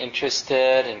being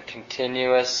interested and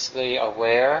continuously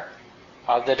aware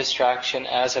of the distraction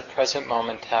as a present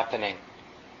moment happening,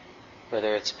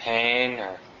 whether it's pain or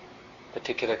a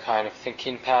particular kind of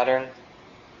thinking pattern.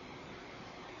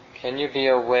 Can you be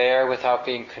aware without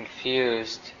being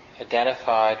confused,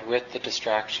 identified with the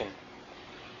distraction?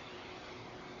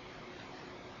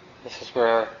 This is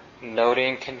where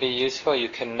noting can be useful. You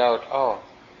can note, oh,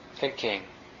 thinking.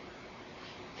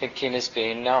 Thinking is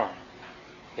being known.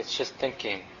 It's just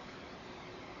thinking.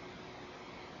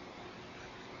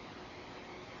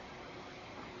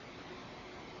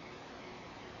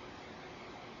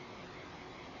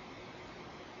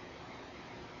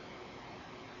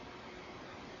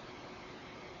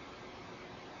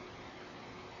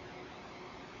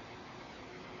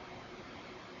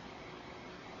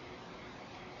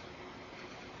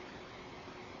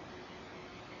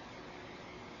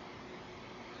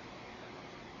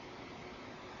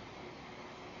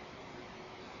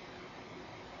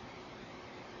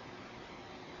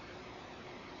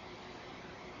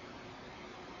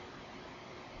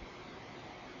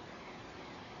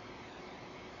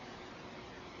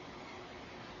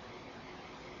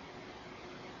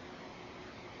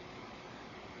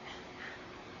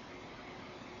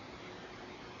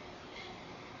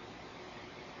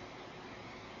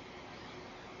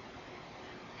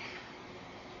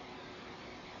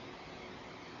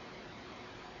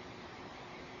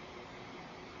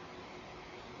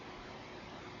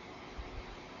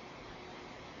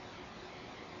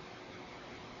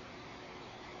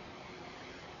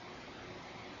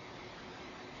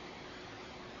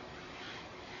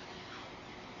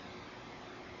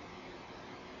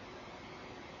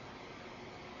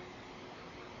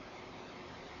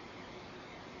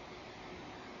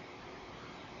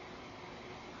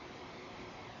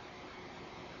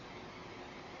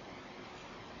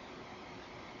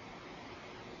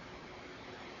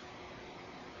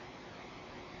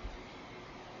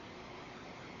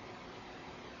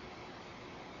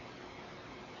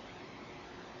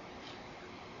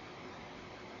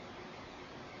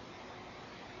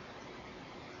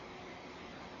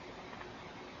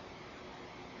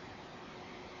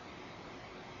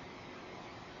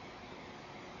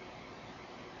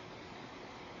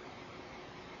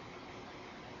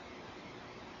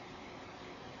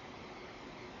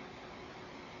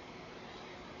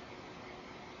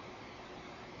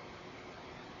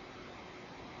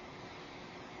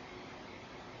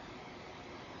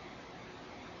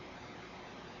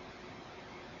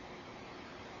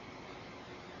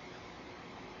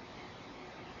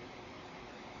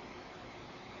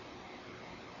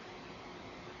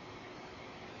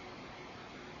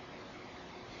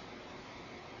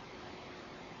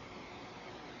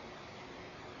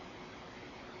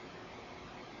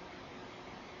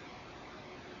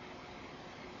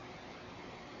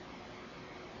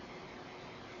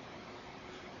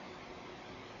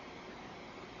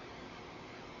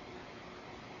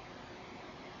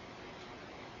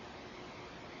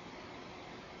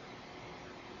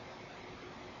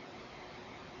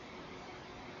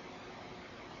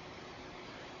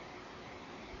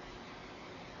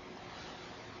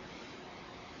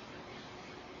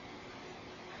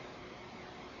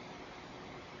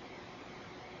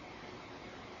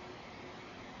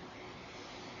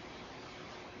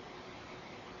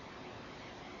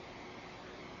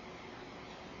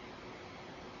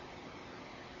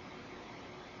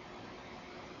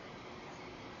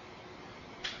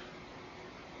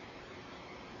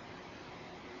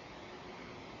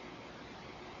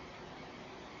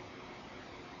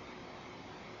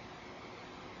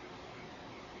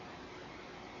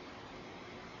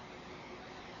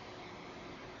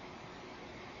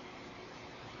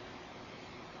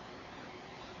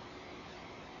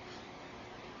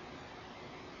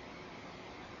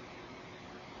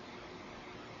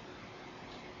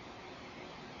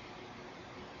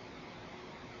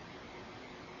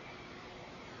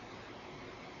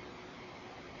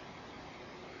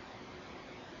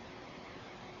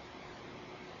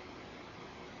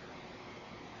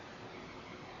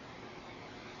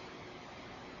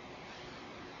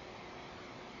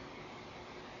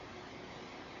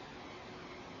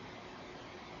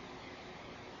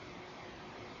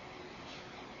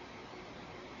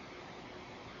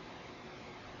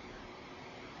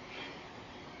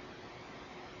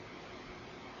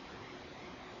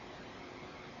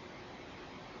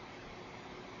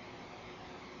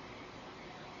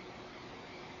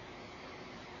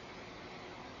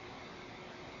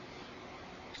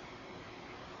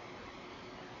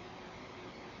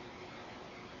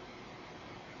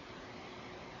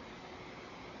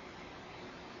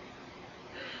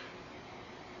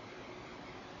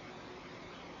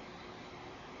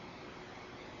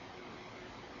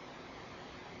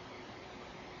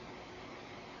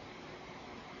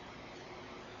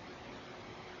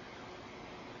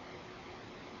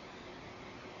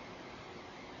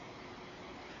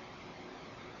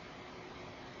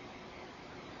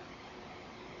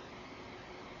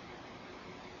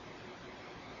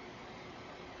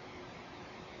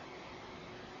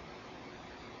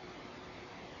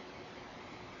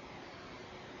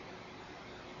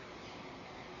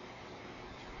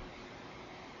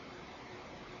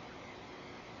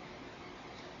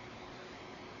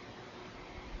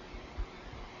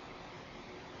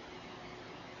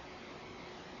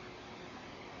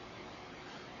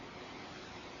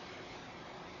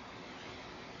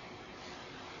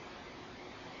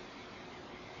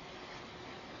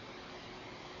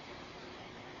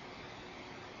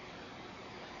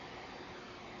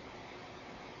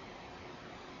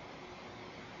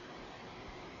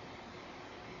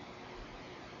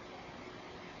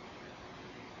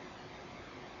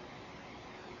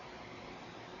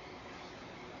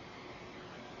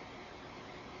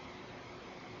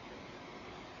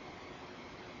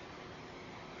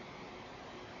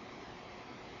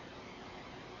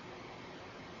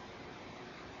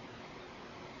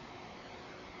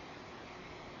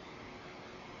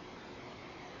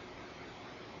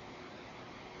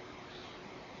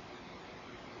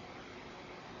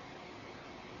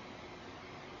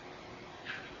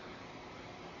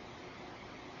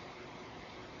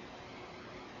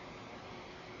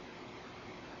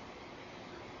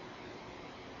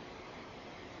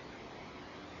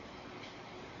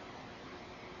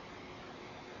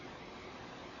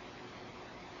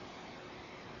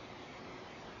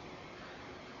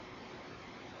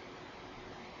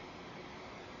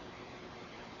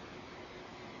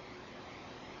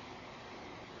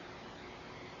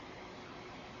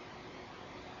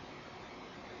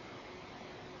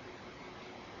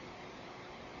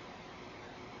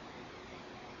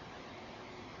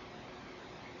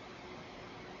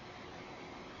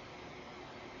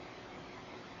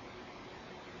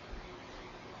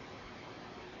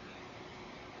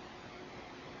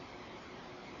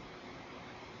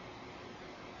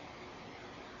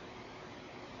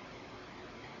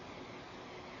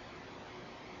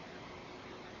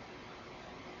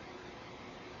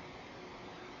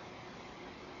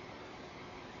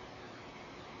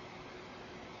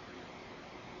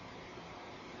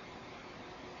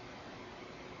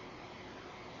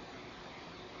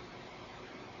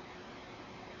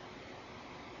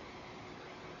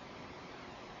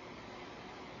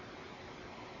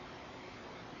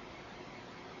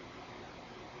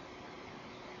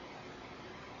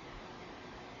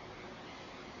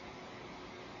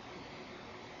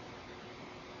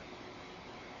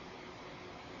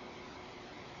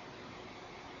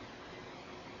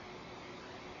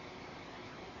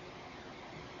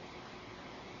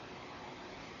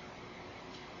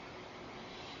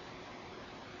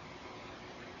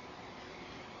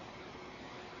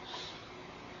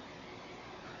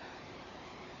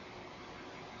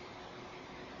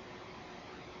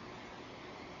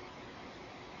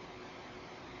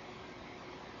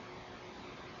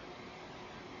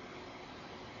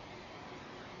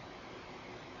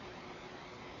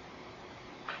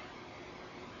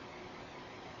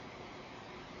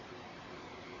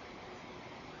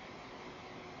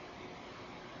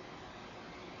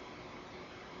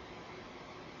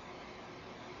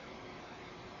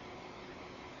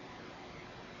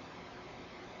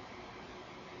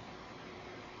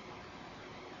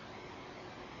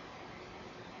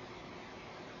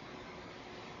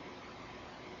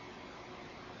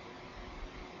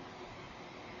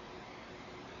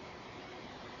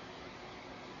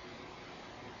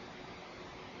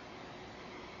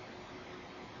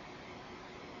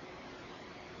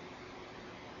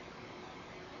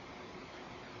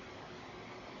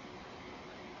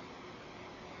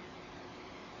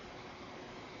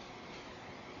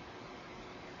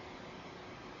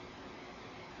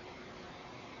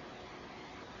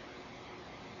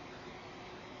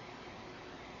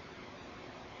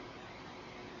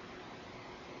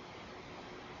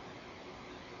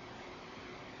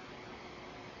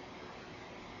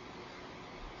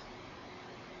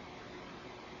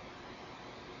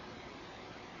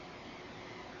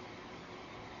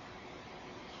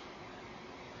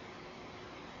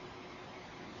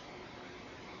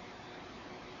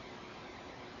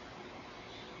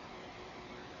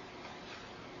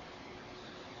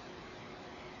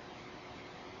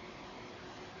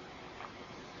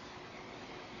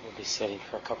 be sitting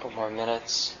for a couple more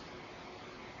minutes.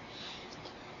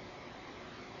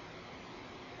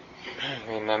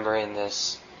 Remembering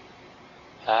this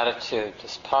attitude,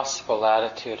 this possible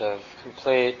attitude of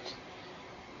complete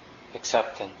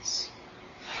acceptance.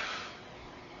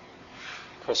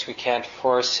 Of course, we can't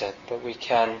force it, but we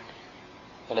can,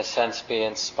 in a sense, be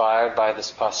inspired by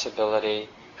this possibility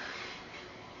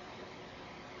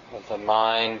of the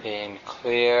mind being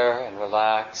clear and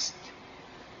relaxed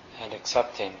and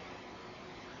accepting.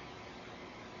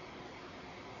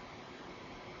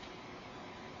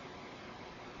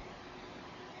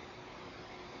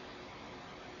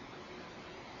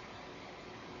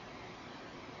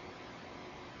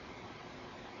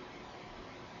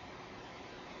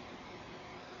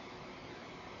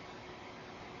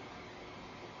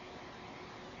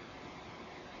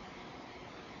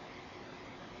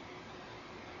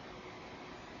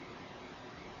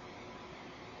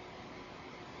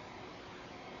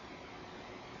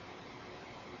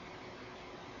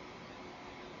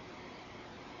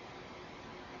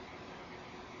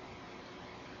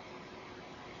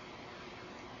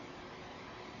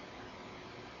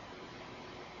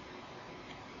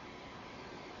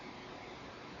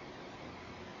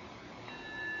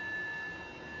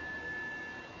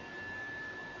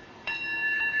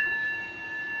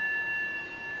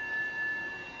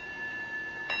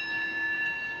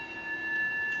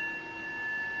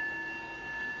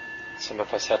 Some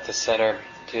of us at the center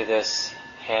do this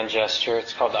hand gesture.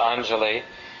 It's called Anjali.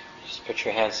 Just put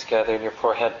your hands together and your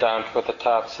forehead down toward the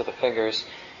tops of the fingers.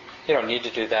 You don't need to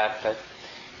do that, but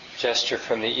gesture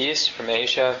from the East, from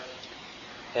Asia.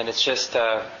 And it's just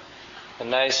a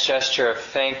nice gesture of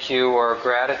thank you or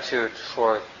gratitude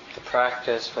for the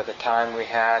practice, for the time we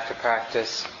had to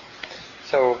practice.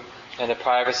 So in the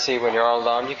privacy, when you're all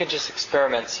alone, you can just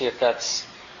experiment, see if that's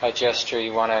a gesture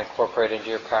you want to incorporate into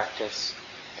your practice.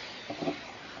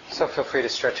 So feel free to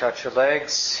stretch out your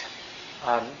legs.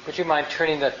 Would you mind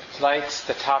turning the lights,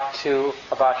 the top two,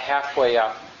 about halfway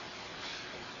up?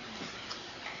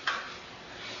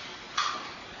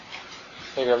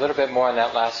 Maybe a little bit more on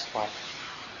that last one.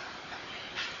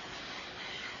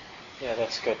 Yeah,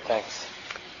 that's good, thanks.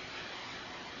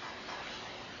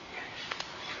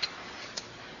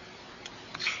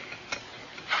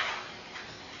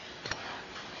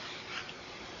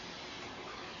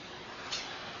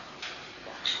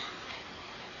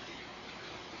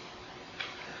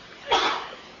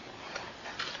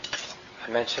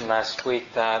 I mentioned last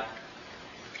week that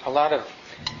a lot of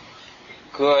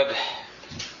good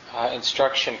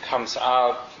instruction comes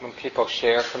out when people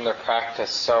share from their practice.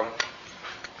 So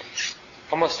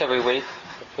almost every week,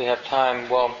 if we have time,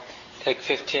 we'll take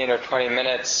 15 or 20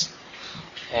 minutes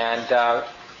and a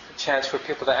chance for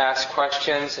people to ask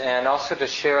questions and also to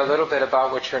share a little bit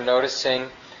about what you're noticing,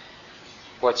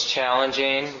 what's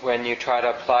challenging when you try to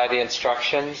apply the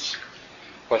instructions,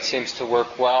 what seems to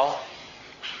work well.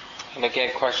 And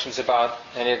again, questions about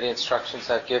any of the instructions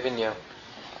I've given you.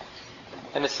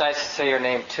 And it's nice to say your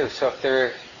name too. So if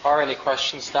there are any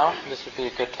questions now, this would be a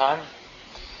good time.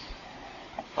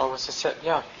 Oh, was this it?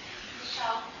 Yeah.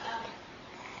 Michelle,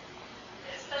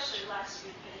 especially last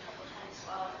week and a couple times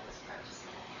while I was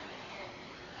practicing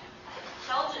I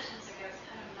felt it as I was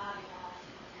kind of nodding off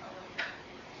a little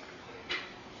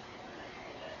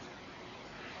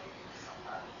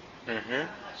bit. Mm-hmm. I'm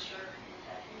not sure if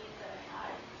that means that I'm not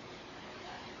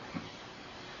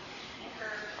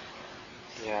anchored.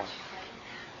 Yeah.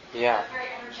 Yeah. I'm very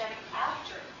energetic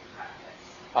after practice.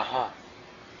 Uh-huh.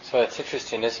 So it's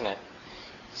interesting, isn't it?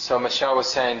 So Michelle was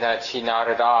saying that she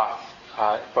nodded off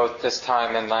both this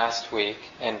time and last week.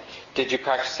 And did you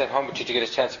practice at home? Did you get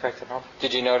a chance to practice at home?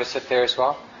 Did you notice it there as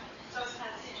well? So it's kind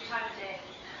of the time of day.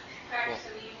 Practice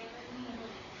in the evening.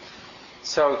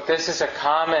 So this is a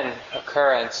common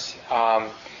occurrence.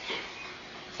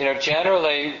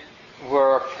 Generally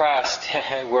we're oppressed,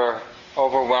 we're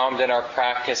overwhelmed in our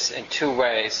practice in two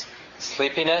ways: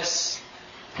 sleepiness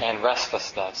and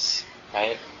restlessness,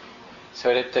 right?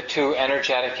 So the two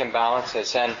energetic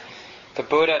imbalances. And the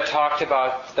Buddha talked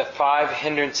about the 5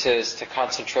 hindrances to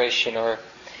concentration, or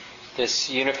this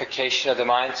unification of the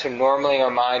mind. So normally our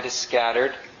mind is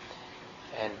scattered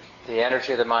and the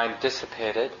energy of the mind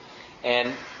dissipated.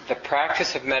 And the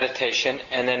practice of meditation,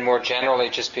 and then more generally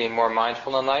just being more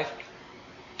mindful in life,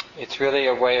 it's really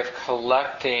a way of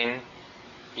collecting,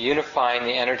 unifying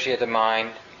the energy of the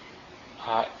mind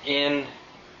in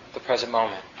the present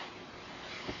moment.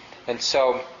 And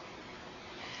so,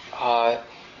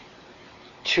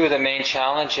 two of the main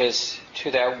challenges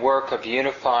to that work of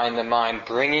unifying the mind,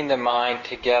 bringing the mind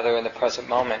together in the present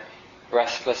moment: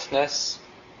 restlessness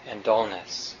and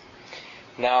dullness.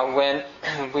 Now, when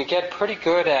we get pretty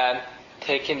good at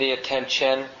taking the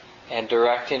attention and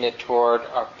directing it toward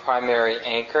our primary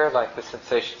anchor, like the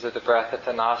sensations of the breath at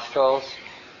the nostrils,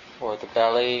 or the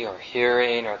belly, or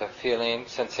hearing, or the feeling,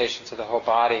 sensations of the whole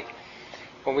body,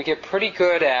 when we get pretty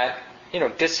good at,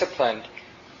 disciplined,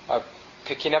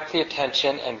 picking up the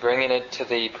attention and bringing it to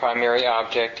the primary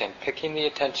object, and picking the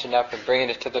attention up and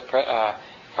bringing it to the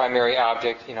primary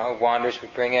object, it wanders, we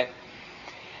bring it,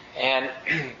 and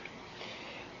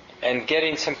and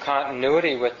getting some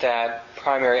continuity with that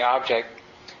primary object,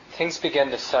 things begin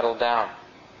to settle down.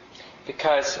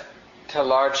 Because to a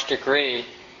large degree,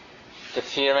 the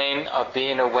feeling of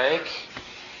being awake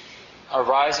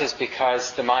arises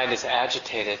because the mind is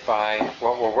agitated by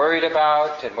what we're worried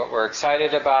about and what we're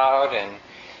excited about, and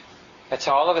that's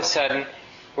all of a sudden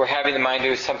we're having the mind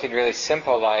do something really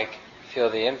simple like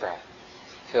feel the in-breath,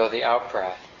 feel the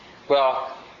out-breath.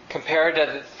 Well, compared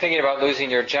to thinking about losing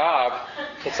your job,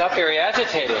 it's not very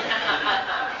agitating.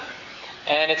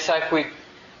 And it's like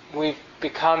we've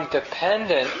become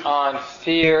dependent on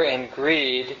fear and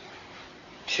greed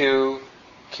to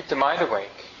keep the mind awake.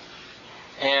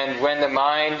 And when the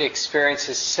mind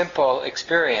experiences simple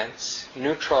experience,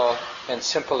 neutral and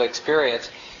simple experience,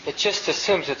 it just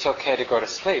assumes it's okay to go to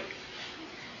sleep.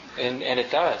 And it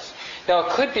does. Now,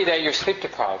 it could be that you're sleep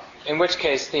deprived, in which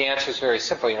case the answer is very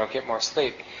simple. You don't get more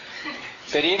sleep.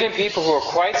 But even people who are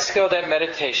quite skilled at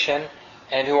meditation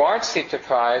and who aren't sleep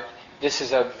deprived, this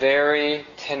is a very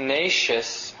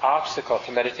tenacious obstacle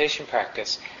to meditation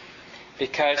practice,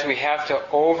 because we have to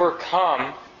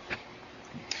overcome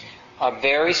a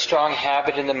very strong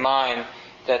habit in the mind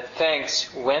that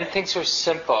thinks when things are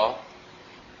simple,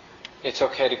 it's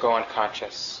okay to go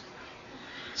unconscious.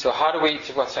 So how do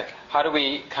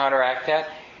we counteract that?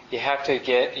 You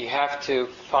have to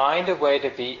find a way to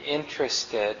be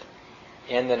interested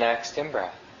in the next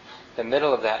in-breath, the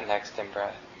middle of that next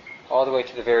in-breath, all the way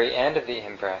to the very end of the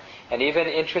in-breath, and even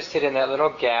interested in that little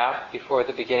gap before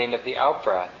the beginning of the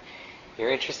out-breath.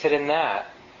 You're interested in that.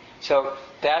 So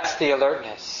that's the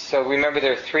alertness. So remember,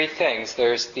 there are three things.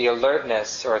 There's the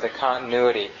alertness or the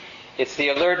continuity. It's the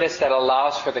alertness that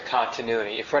allows for the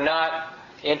continuity. If we're not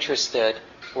interested,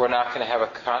 we're not going to have a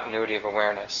continuity of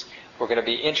awareness. We're going to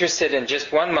be interested in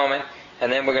just one moment,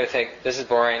 and then we're going to think, this is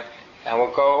boring, and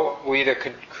we either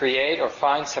could create or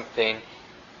find something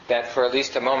that for at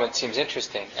least a moment seems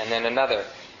interesting, and then another.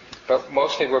 But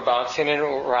mostly we're bouncing it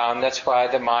around. That's why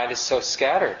the mind is so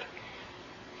scattered.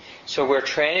 So we're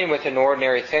training with an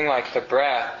ordinary thing like the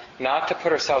breath, not to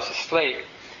put ourselves asleep,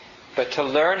 but to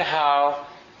learn how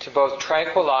to both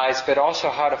tranquilize, but also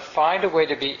how to find a way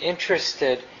to be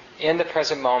interested in the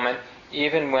present moment,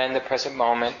 even when the present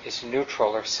moment is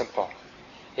neutral or simple.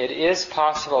 It is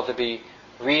possible to be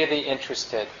really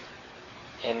interested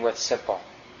in what's simple.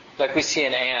 Like we see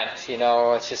an ant,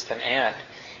 it's just an ant.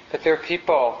 But there are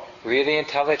people, really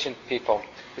intelligent people,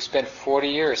 who spend 40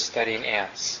 years studying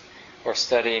ants, or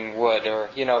studying wood, or,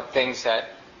 things that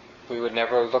we would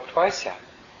never look twice at.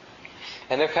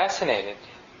 And they're fascinated,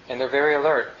 and they're very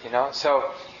alert,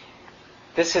 So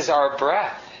this is our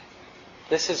breath.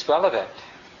 This is relevant.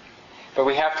 But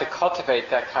we have to cultivate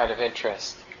that kind of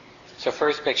interest. So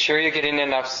first, make sure you're getting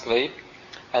enough sleep,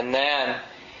 and then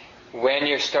when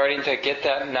you're starting to get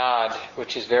that nod,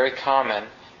 which is very common,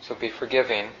 so be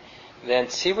forgiving, then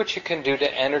see what you can do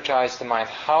to energize the mind.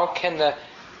 How can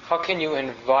you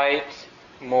invite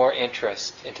more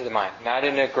interest into the mind? Not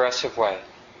in an aggressive way.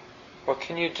 What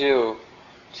can you do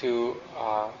to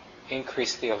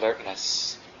increase the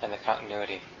alertness and the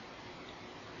continuity?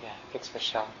 Yeah, thanks,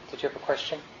 Michelle. Did you have a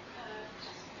question?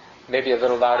 Maybe a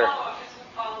little louder. Just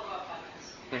a follow-up on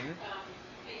this. Mm-hmm.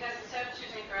 Because instead of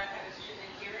choosing breath, I was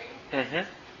choosing hearing. Mm-hmm.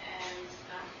 And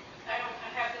I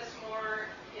have this more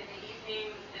in the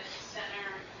evening at the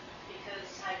center because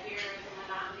I hear the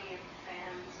monotony of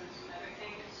fans and some other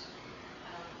things.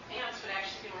 Ants would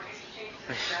actually be more interesting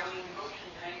because it's drowning in motion,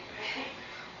 right?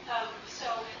 So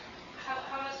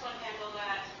how does one handle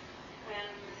that when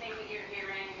the thing that you're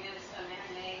hearing is a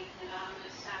man-made,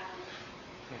 monotonous sound?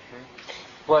 Mm-hmm.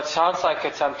 Well, it sounds like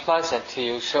it's unpleasant to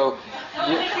you, so...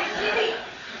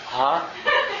 Huh?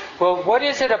 Well, what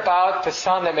is it about the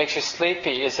sound that makes you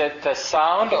sleepy? Is it the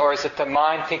sound, or is it the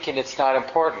mind thinking it's not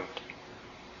important?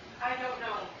 I don't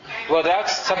know. Well,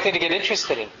 that's something to get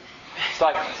interested in. It's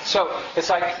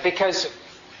like because,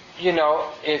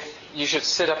 if you should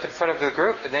sit up in front of the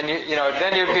group, and then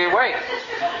then you'd be awake.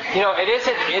 It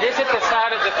isn't the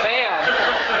sound of the fan.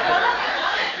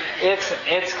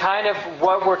 It's kind of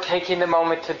what we're taking the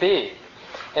moment to be.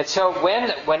 And so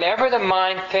whenever the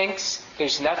mind thinks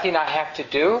there's nothing I have to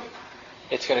do,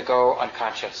 it's going to go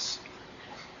unconscious.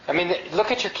 I mean,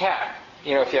 look at your cat,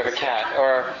 if you have a cat.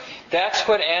 Or that's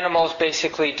what animals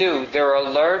basically do. They're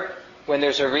alert when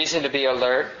there's a reason to be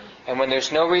alert, and when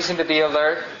there's no reason to be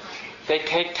alert, they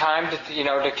take time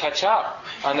to catch up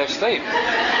on their sleep.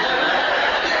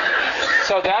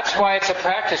 So that's why it's a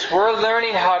practice. We're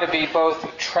learning how to be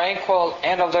both tranquil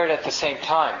and alert at the same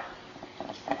time.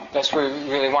 That's what we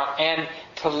really want. And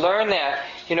to learn that,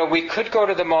 we could go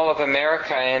to the Mall of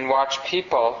America and watch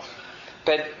people,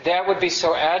 but that would be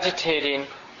so agitating,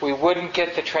 we wouldn't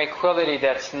get the tranquility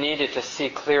that's needed to see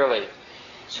clearly.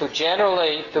 So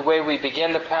generally, the way we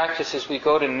begin the practice is we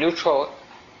go to neutral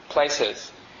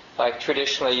places. Like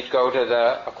traditionally, you'd go to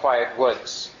a quiet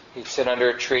woods. You'd sit under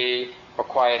a tree, or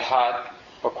quiet hut,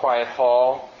 or quiet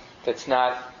hall that's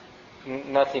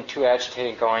nothing too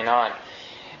agitating going on.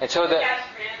 And so It has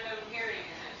random hearing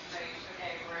in it,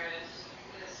 okay, whereas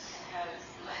this has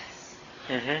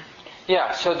less.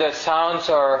 Yeah, so the sounds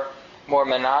are more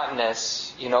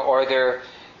monotonous, or they're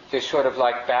sort of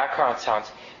like background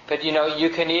sounds. But you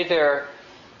can either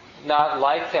not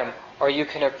like them, or you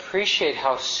can appreciate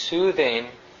how soothing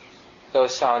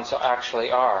those sounds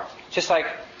actually are. Just like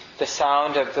the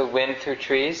sound of the wind through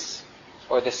trees,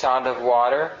 or the sound of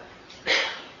water.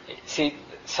 See,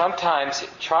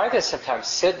 try this sometimes.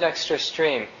 Sit next to a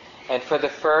stream, and for the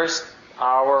first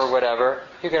hour or whatever,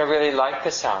 you're going to really like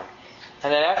the sound.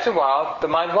 And then after a while, the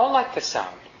mind won't like the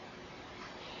sound.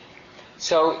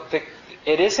 So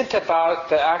it isn't about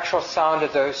the actual sound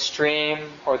of the stream,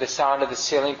 or the sound of the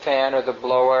ceiling fan, or the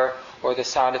blower, or the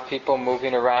sound of people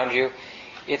moving around you.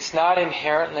 It's not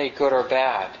inherently good or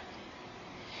bad.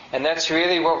 And that's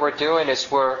really what we're doing, is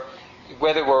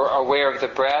whether we're aware of the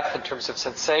breath in terms of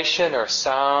sensation or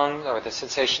sound or the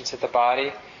sensations of the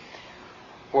body,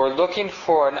 we're looking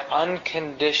for an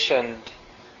unconditioned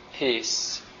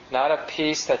peace. Not a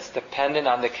peace that's dependent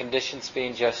on the conditions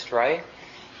being just right,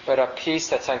 but a peace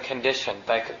that's unconditioned.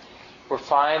 Like we're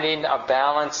finding a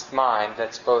balanced mind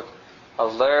that's both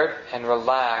alert and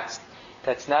relaxed,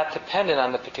 that's not dependent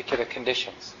on the particular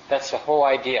conditions. That's the whole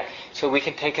idea. So we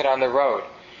can take it on the road.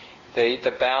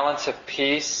 The balance of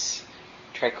peace,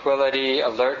 tranquility,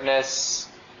 alertness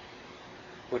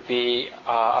would be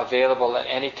available at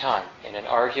any time. In an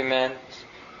argument,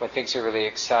 when things are really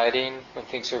exciting, when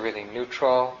things are really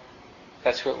neutral.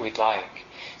 That's what we'd like.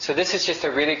 So this is just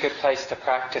a really good place to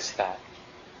practice that.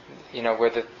 Where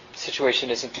the situation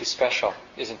isn't too special,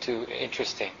 isn't too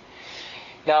interesting.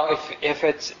 Now, if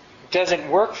it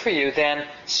doesn't work for you, then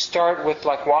start with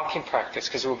like walking practice,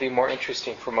 because it will be more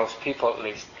interesting for most people at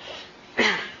least.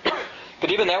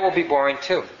 But even that will be boring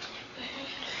too.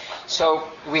 So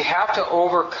we have to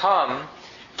overcome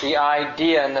the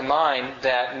idea in the mind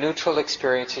that neutral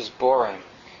experience is boring.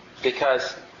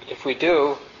 Because if we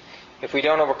don't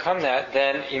overcome that,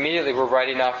 then immediately we're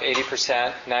writing off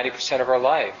 80%, 90% of our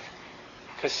life.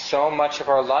 Because so much of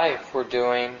our life we're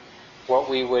doing what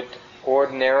we would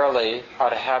ordinarily,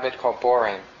 out of habit, call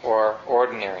boring or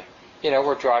ordinary.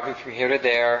 We're driving from here to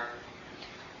there.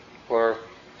 We're,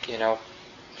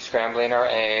 scrambling our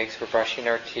eggs. We're brushing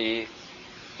our teeth,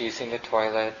 using the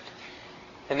toilet.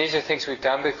 And these are things we've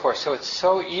done before. So it's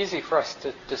so easy for us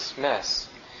to dismiss.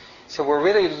 So we're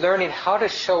really learning how to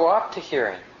show up to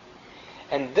hearing.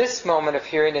 And this moment of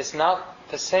hearing is not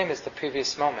the same as the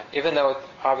previous moment, even though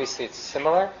obviously it's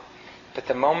similar, but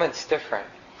the moment's different.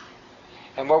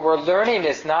 And what we're learning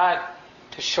is not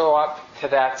to show up to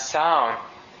that sound,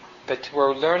 but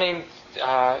we're learning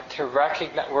to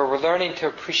recognize, we're learning to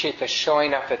appreciate the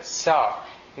showing up itself,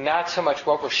 not so much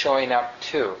what we're showing up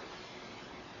to.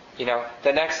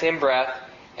 The next in-breath,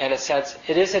 in a sense,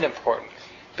 it isn't important,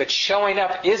 but showing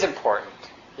up is important.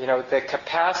 The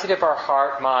capacity of our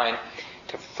heart, mind,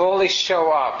 to fully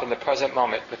show up in the present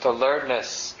moment with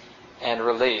alertness and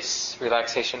release,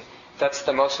 relaxation, that's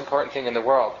the most important thing in the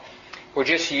world. We're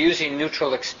just using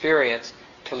neutral experience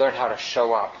to learn how to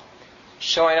show up.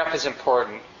 Showing up is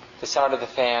important. The sound of the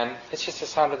fan, it's just the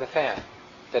sound of the fan.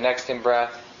 The next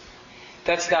in-breath,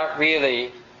 that's not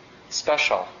really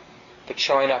special, but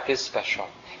showing up is special.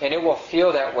 And it will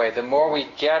feel that way. The more we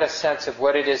get a sense of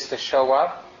what it is to show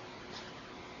up,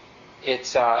 it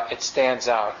stands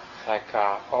out. Like,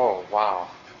 oh, wow,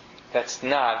 that's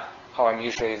not how I'm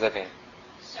usually living.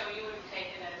 So you wouldn't take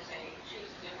it as choose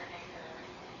a different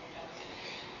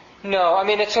anchor? No, I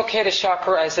mean, it's okay to shop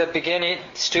around. As a beginning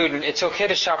student, it's okay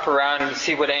to shop around and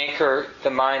see what anchor the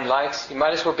mind likes. You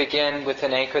might as well begin with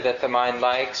an anchor that the mind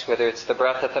likes, whether it's the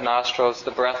breath at the nostrils,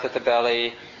 the breath at the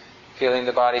belly, feeling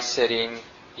the body sitting,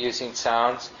 using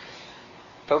sounds.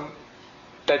 But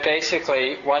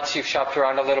basically, once you've shopped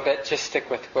around a little bit, just stick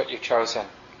with what you've chosen.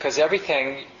 Because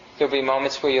everything, there'll be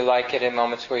moments where you like it and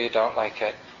moments where you don't like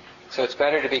it. So it's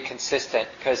better to be consistent,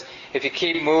 because if you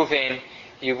keep moving,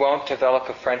 you won't develop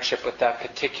a friendship with that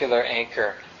particular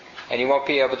anchor. And you won't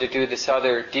be able to do this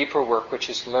other deeper work, which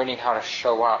is learning how to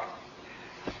show up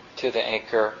to the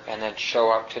anchor and then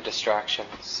show up to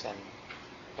distractions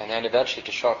and then eventually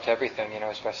to show up to everything,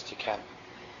 as best you can.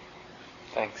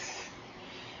 Thanks.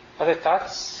 Other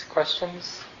thoughts,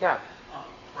 questions? Yeah.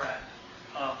 Brad,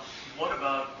 what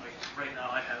about, like, right now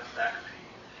I have back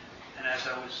pain, and as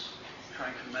I was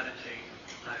trying to meditate,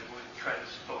 I would try to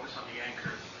focus on the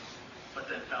anchor, but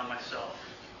then found myself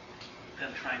then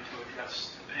trying to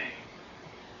address the pain,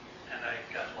 and I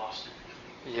got lost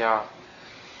in it. Yeah.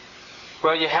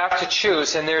 Well, you have to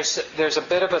choose, and there's a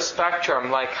bit of a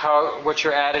spectrum, like what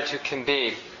your attitude can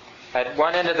be. At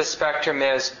one end of the spectrum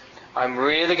is, I'm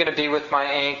really going to be with my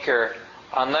anchor,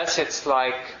 unless it's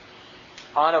like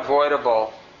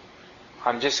unavoidable,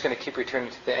 I'm just going to keep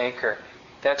returning to the anchor.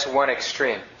 That's one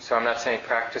extreme, so I'm not saying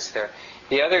practice there.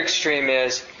 The other extreme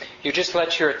is, you just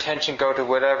let your attention go to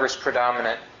whatever's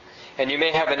predominant. And you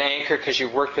may have an anchor because you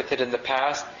worked with it in the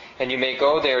past, and you may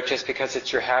go there just because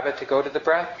it's your habit to go to the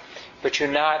breath, but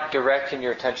you're not directing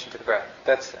your attention to the breath.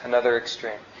 That's another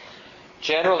extreme.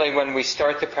 Generally, when we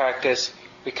start the practice,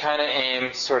 we kind of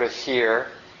aim sort of here,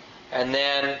 and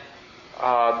then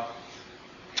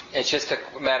it's just a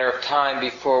matter of time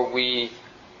before we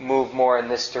move more in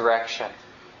this direction.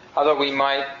 Although we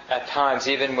might, at times,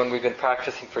 even when we've been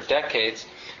practicing for decades,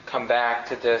 come back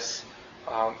to this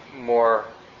more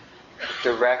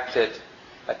directed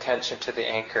attention to the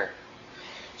anchor.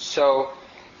 So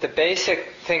the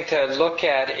basic thing to look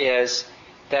at is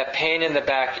that pain in the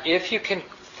back. If you can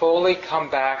fully come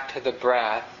back to the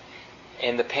breath,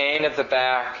 and the pain of the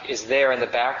back is there in the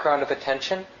background of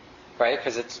attention, right?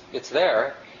 Because it's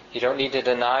there. You don't need to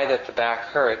deny that the back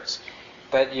hurts.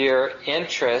 But your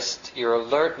interest, your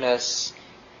alertness,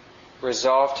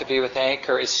 resolve to be with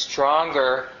anchor is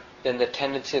stronger than the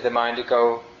tendency of the mind to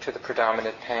go to the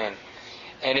predominant pain.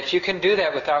 And if you can do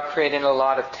that without creating a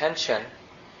lot of tension,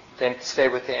 then stay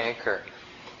with the anchor.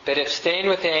 But if staying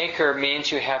with the anchor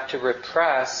means you have to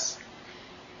repress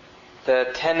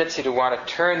the tendency to want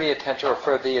to turn the attention, or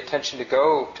for the attention to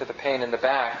go to the pain in the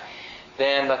back,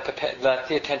 then let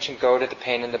the attention go to the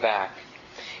pain in the back.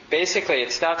 Basically,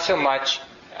 it's not so much,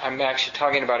 I'm actually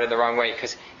talking about it the wrong way,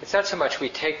 because it's not so much we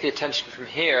take the attention from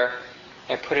here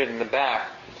and put it in the back.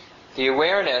 The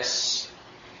awareness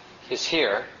is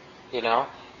here,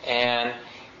 and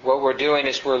what we're doing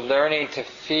is we're learning to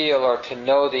feel or to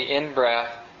know the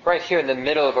in-breath right here in the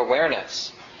middle of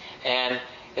awareness. And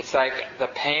it's like the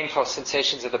painful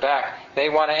sensations of the back, they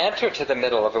want to enter to the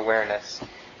middle of awareness.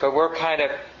 But we're kind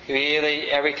of really,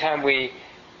 every time we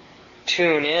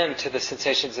tune in to the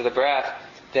sensations of the breath,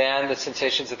 then the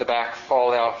sensations of the back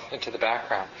fall off into the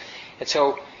background. And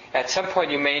so at some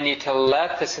point you may need to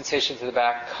let the sensations of the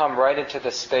back come right into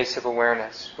the space of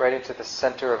awareness, right into the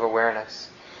center of awareness.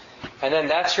 And then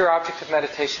that's your object of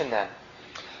meditation then.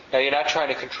 Now you're not trying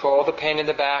to control the pain in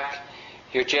the back,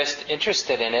 you're just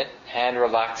interested in it and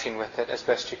relaxing with it as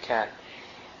best you can.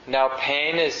 Now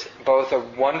pain is both a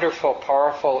wonderful,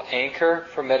 powerful anchor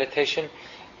for meditation,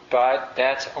 but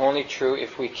that's only true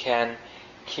if we can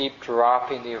keep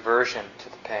dropping the aversion to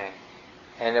the pain.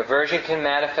 And aversion can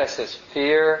manifest as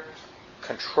fear,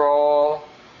 control,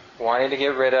 wanting to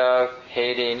get rid of,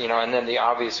 hating, and then the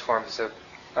obvious forms of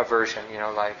aversion,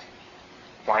 like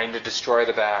wanting to destroy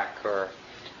the back or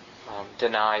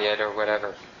deny it or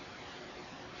whatever.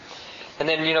 And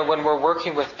then, when we're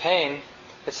working with pain,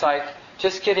 it's like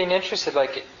just getting interested,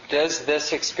 like, does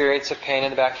this experience of pain in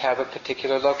the back have a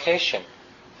particular location,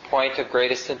 point of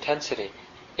greatest intensity?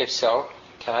 If so,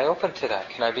 can I open to that?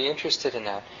 Can I be interested in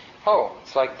that? Oh,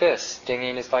 it's like this.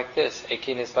 Stinging is like this.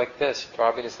 Aching is like this.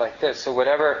 Throbbing is like this. So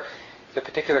whatever the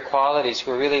particular qualities,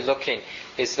 we're really looking,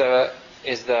 is the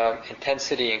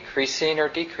intensity increasing or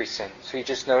decreasing? So you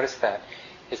just notice that.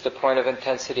 Is the point of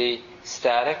intensity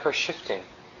static or shifting?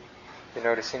 You're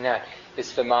noticing that.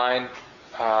 Is the mind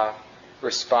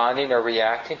responding or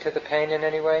reacting to the pain in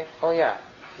any way? Oh yeah.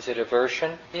 Is it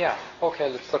aversion? Yeah. Okay,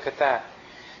 let's look at that.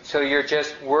 So you're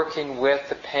just working with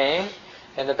the pain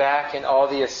in the back and all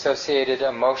the associated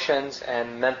emotions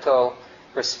and mental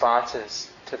responses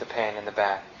to the pain in the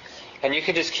back. And you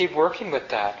can just keep working with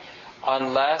that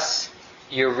unless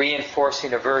you're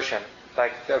reinforcing aversion.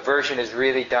 Like the aversion is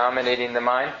really dominating the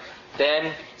mind.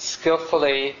 Then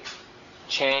skillfully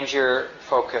change your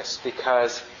focus,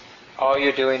 because all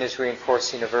you're doing is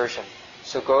reinforcing aversion.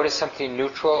 So go to something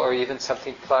neutral or even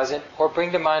something pleasant, or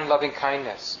bring to mind loving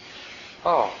kindness.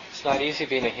 Oh, it's not easy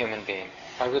being a human being.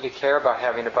 I really care about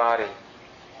having a body.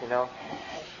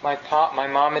 My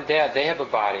mom and dad, they have a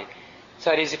body. It's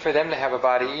not easy for them to have a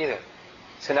body either.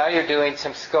 So now you're doing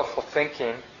some skillful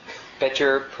thinking, but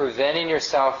you're preventing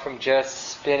yourself from just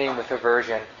spinning with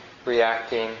aversion,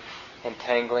 reacting,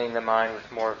 entangling the mind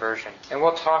with more aversion. And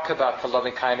we'll talk about the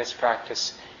loving kindness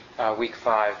practice week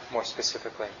 5 more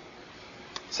specifically.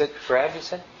 Is it Brad, you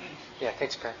said? Yeah,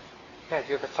 thanks, Brad. Yeah, do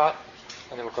you have a thought?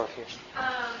 And then we'll go here.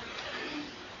 I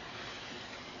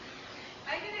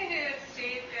get into a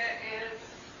state that is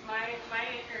my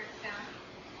anchor is sound.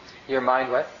 Your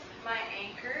mind what? My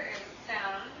anchor is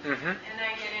sound, and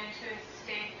I get into a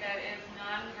state that is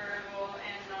non-verbal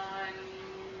and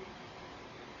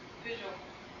non-visual.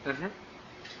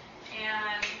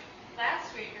 And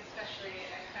last week especially,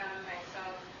 I found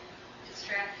myself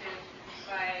distracted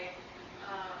by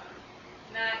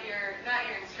not your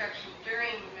instruction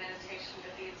during meditation,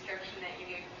 but the instruction that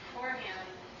you gave beforehand.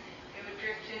 It would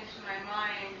drift into my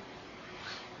mind.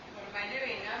 What am I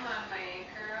doing? I'm on my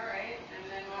anchor, all right. And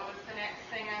then what was the next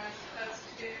thing I was supposed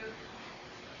to do?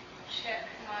 Check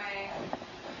my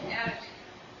attitude.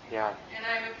 Yeah. And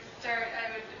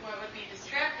what would be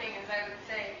distracting is I would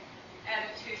say,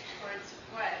 attitude towards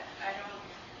what?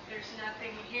 There's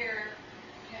nothing here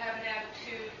to have an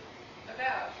attitude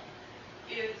about.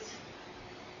 Is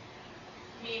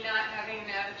me not having an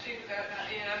attitude about,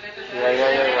 Yeah.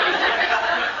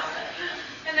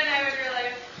 And then I would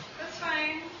realize, that's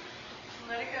fine,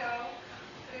 let it go.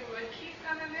 But it would keep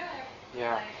coming back.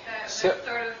 Yeah. Like that So,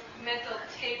 sort of mental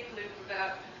tape loop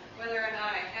about whether or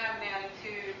not I have an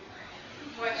attitude.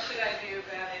 What should I do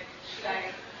about it? Should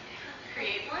I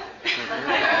create one?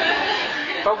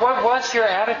 but what was your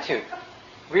attitude?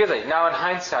 Really? Now in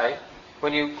hindsight,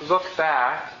 when you look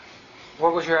back,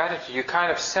 what was your attitude? You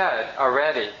kind of said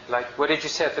already, like, what did you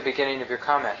say at the beginning of your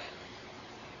comment?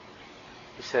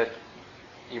 You said,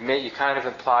 you kind of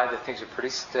implied that things are pretty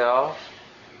still,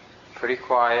 pretty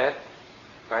quiet,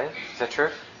 right? Is that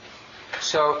true?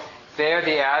 So there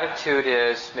the attitude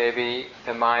is maybe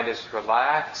the mind is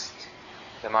relaxed,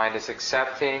 the mind is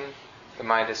accepting, the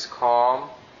mind is calm.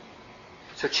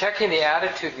 So checking the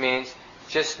attitude means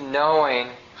just knowing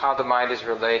how the mind is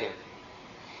relating.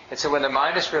 And so when the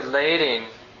mind is relating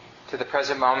to the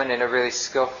present moment in a really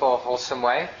skillful, wholesome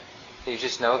way, you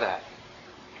just know that.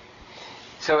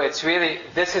 So it's really,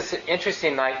 this is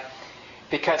interesting, like,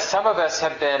 because some of us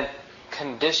have been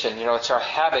conditioned, it's our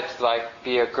habit to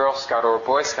be a Girl Scout or a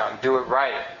Boy Scout and do it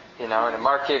right, and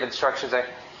Mark gave instructions.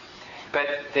 But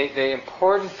the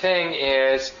important thing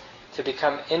is to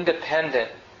become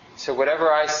independent. So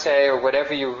whatever I say or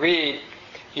whatever you read,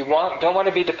 you don't want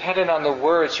to be dependent on the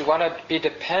words. You want to be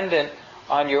dependent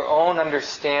on your own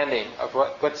understanding of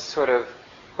what's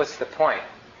the point.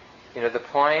 The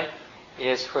point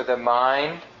is for the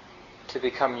mind to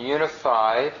become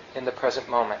unified in the present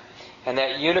moment. And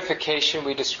that unification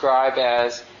we describe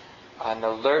as an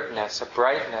alertness, a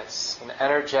brightness, an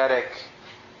energetic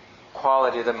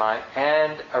quality of the mind,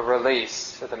 and a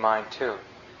release of the mind too.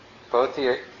 Both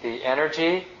the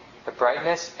energy, the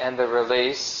brightness, and the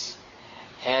release.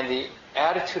 And the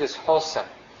attitude is wholesome,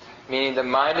 meaning the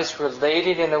mind is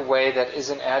relating in a way that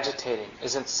isn't agitating,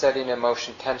 isn't setting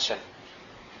emotion tension.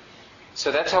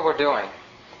 So that's how we're doing.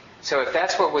 So if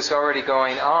that's what was already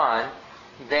going on,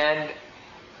 then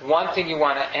one thing you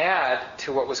want to add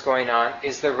to what was going on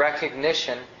is the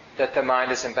recognition that the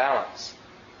mind is in balance.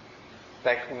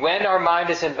 Like when our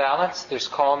mind is in balance, there's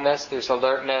calmness, there's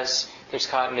alertness, there's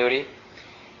continuity.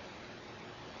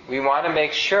 We want to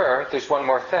make sure, there's one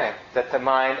more thing, that the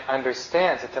mind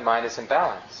understands that the mind is in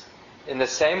balance. In the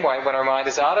same way, when our mind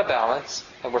is out of balance,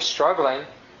 and we're struggling,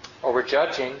 or we're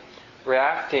judging,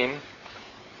 reacting,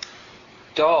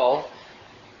 dull,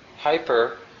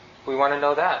 hyper, we want to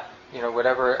know that.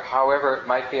 However it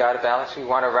might be out of balance, we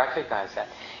want to recognize that.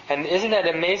 And isn't that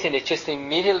amazing? It just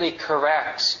immediately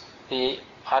corrects the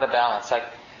out of balance. Like,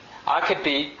 I could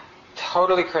be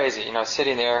totally crazy,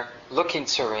 sitting there, looking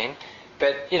serene,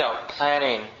 but,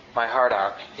 planning my heart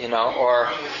out, or,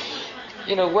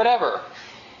 whatever.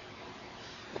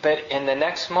 But in the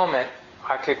next moment,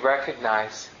 I could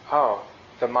recognize,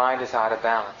 the mind is out of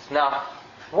balance. Now,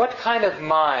 what kind of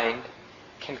mind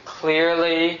can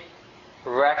clearly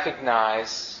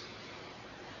recognize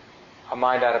a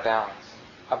mind out of balance?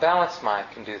 A balanced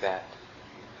mind can do that.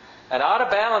 An out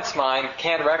of balance mind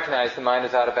can't recognize the mind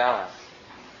is out of balance.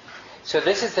 So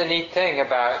this is the neat thing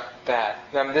about that.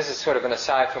 This is sort of an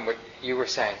aside from what you were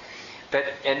saying. But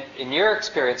in your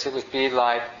experience, it would be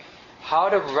like how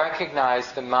to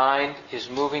recognize the mind is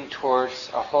moving towards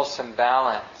a wholesome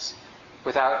balance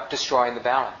without destroying the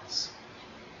balance.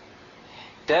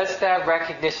 Does that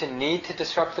recognition need to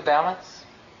disrupt the balance?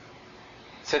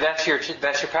 So that's your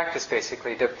practice,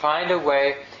 basically, to find a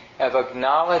way of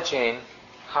acknowledging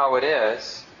how it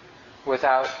is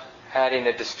without adding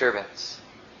a disturbance.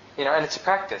 And it's a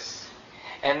practice.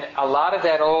 And a lot of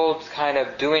that old kind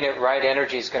of doing it right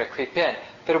energy is going to creep in,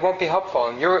 but it won't be helpful.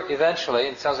 And you're eventually,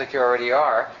 it sounds like you already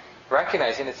are,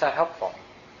 recognizing it's not helpful.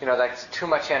 That's too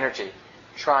much energy,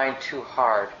 trying too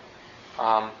hard,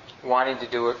 wanting to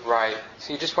do it right.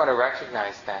 So you just want to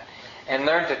recognize that. And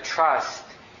learn to trust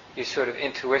your sort of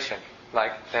intuition,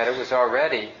 like that it was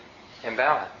already in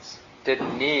balance.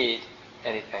 Didn't need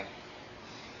anything.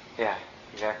 Yeah,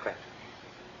 exactly.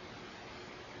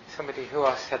 Somebody, who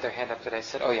else had their hand up that I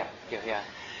said? Oh, yeah.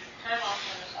 I'm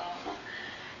also Michelle.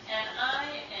 And I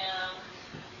am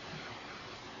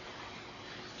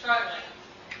struggling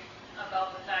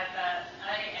about the fact that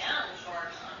I am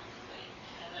short on sleep.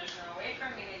 And there's no way for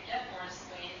me to get more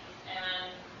sleep.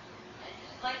 And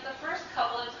like the first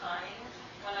couple of times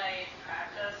when I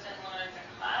practiced and when I was in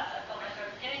class, I felt like I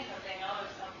was getting something out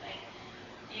of something,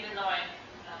 even though I'm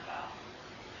not well.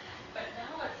 But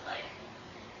now it's like,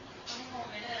 oh,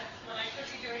 minutes, when I could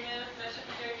be doing this, and I should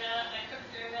be doing that, and I could be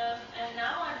doing this. And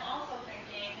now I'm also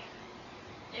thinking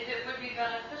if it would be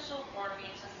beneficial for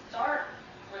me to start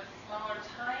with smaller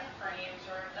time frames,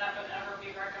 or if that would ever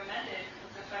be recommended.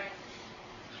 Because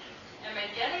if am I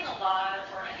getting a lot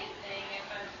or anything if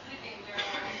I'm sleeping during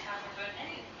this time of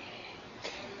anything?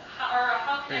 Or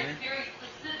how can I very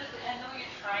specifically, I know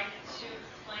you're trying to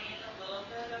explain a little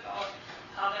bit about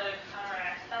how that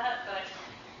counteracts that, but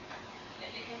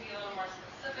if you can be a little more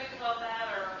specific about that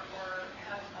or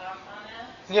have thoughts on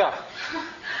it? Yeah.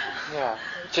 Yeah.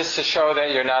 Just to show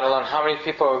that you're not alone. How many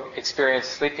people experience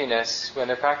sleepiness when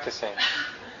they're practicing?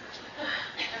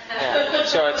 Yeah.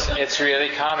 So it's really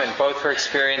common, both for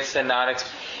experienced and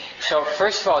non-experienced. So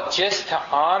first of all, just to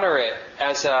honor it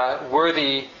as a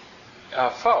worthy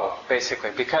foe,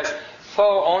 basically, because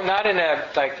foe, not in a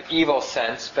evil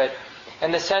sense, but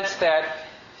in the sense that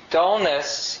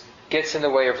dullness gets in the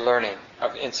way of learning,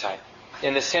 of insight.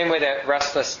 In the same way that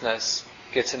restlessness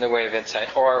gets in the way of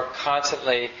insight, or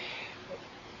constantly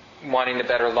wanting a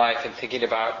better life and thinking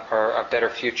about or a better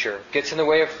future gets in the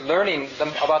way of learning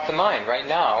about the mind right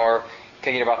now, or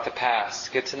thinking about the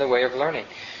past gets in the way of learning.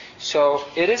 So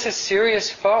it is a serious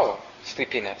foe,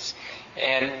 sleepiness.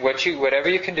 And whatever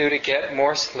you can do to get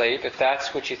more sleep, if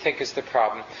that's what you think is the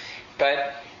problem.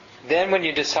 But then when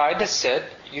you decide to sit,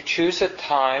 you choose a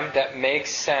time that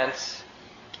makes sense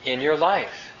in your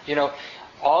life.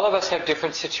 All of us have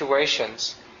different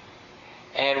situations,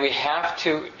 and we have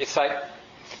to, it's like,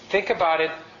 think about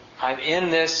it, I'm in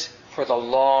this for the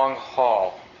long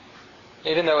haul.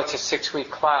 Even though it's a 6-week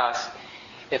class,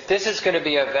 if this is going to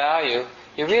be of value,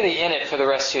 you're really in it for the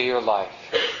rest of your life.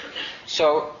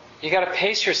 So you got to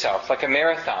pace yourself like a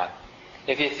marathon.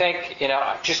 If you think,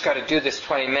 I've just got to do this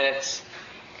 20 minutes,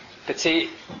 but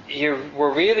see,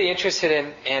 we're really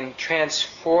interested in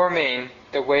transforming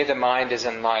the way the mind is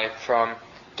in life from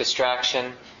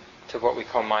distraction to what we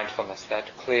call mindfulness, that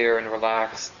clear and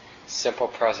relaxed, simple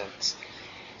presence.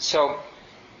 So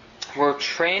we're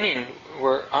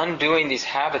undoing these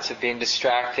habits of being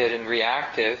distracted and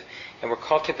reactive, and we're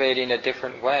cultivating a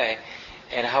different way.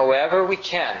 And however we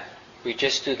can, we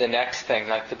just do the next thing.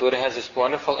 Like the Buddha has this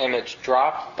wonderful image,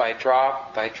 drop by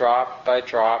drop by drop by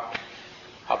drop.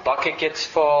 A bucket gets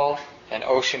full, an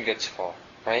ocean gets full,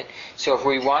 right? So if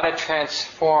we want to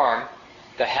transform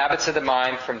the habits of the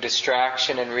mind from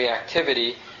distraction and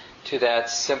reactivity to that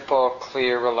simple,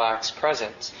 clear, relaxed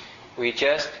presence, we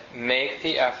just make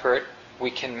the effort we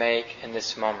can make in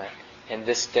this moment, in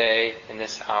this day, in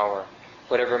this hour,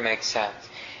 whatever makes sense.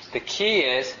 The key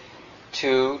is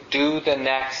to do the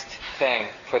next thing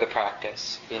for the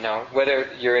practice. Whether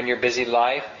you're in your busy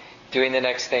life, doing the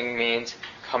next thing means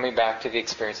coming back to the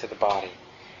experience of the body.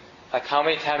 Like, how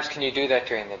many times can you do that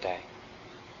during the day?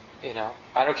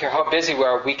 I don't care how busy we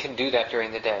are, we can do that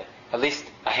during the day. At least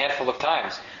a handful of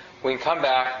times. We can come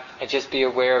back and just be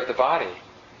aware of the body.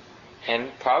 And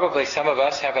probably some of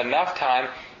us have enough time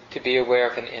to be aware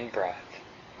of an in-breath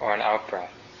or an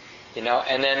out-breath.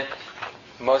 And then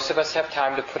most of us have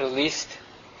time to put at least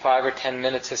 5 or 10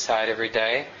 minutes aside every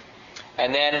day.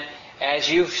 And then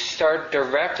as you start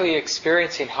directly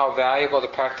experiencing how valuable the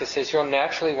practice is, you'll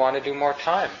naturally want to do more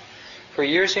time. For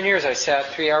years and years I sat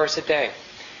 3 hours a day.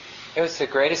 It was the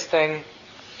greatest thing,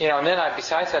 and then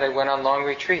besides that I went on long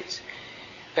retreats.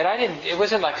 But it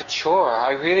wasn't like a chore.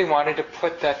 I really wanted to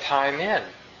put that time in.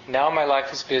 Now my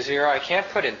life is busier. I can't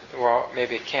put in, well,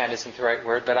 maybe can't isn't the right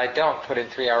word, but I don't put in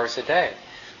 3 hours a day.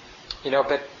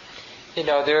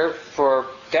 There, for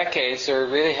decades, there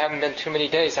really haven't been too many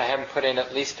days I haven't put in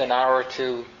at least an hour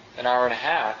to an hour and a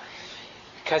half.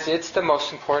 because it's the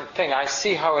most important thing. I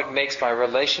see how it makes my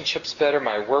relationships better,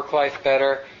 my work life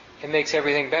better. It makes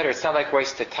everything better. It's not like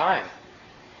wasted time.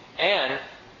 And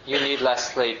you need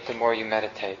less sleep the more you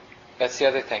meditate. That's the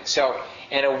other thing. So,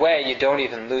 in a way, you don't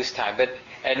even lose time. But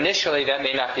initially, that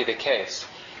may not be the case.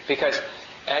 Because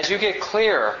as you get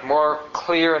clearer, more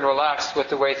clear and relaxed with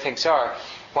the way things are,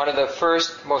 one of the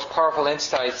first, most powerful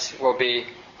insights will be,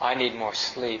 I need more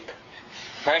sleep.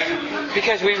 Right?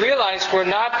 Because we realize we're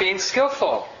not being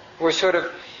skillful. We're sort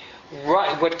of,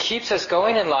 what keeps us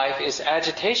going in life is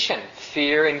agitation,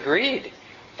 fear, and greed.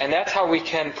 And that's how we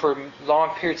can, for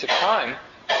long periods of time,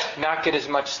 not get as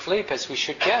much sleep as we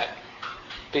should get.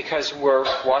 Because we're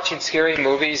watching scary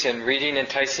movies and reading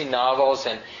enticing novels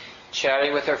and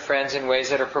chatting with our friends in ways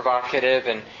that are provocative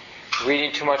and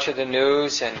reading too much of the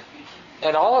news,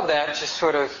 and all of that just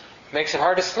sort of makes it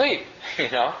hard to sleep,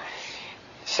 you know.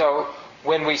 So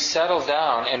when we settle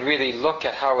down and really look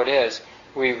at how it is,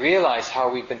 we realize how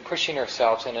we've been pushing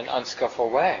ourselves in an unskillful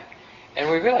way. And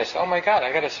we realize, oh my God,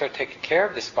 I got to start taking care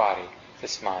of this body,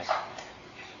 this mind.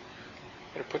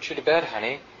 I'm going to put you to bed,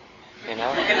 honey. You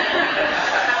know?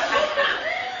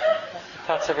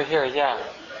 Thoughts over here, yeah.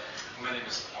 My name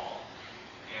is Paul,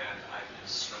 and I've been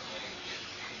struggling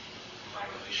with my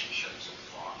relationships with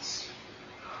thoughts.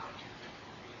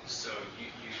 So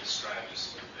you described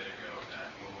just a little bit ago that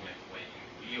moment when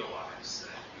you realize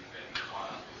that you've been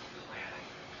caught up with planning.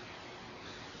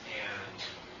 And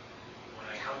when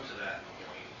I come to that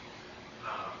point,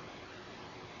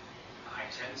 I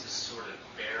tend to sort of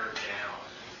bear down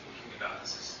thinking about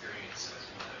this experience as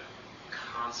one to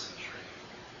concentrate.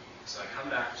 So I come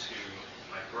back to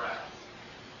my breath,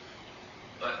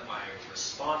 but my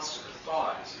response to the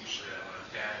thought is usually I want to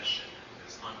banish it.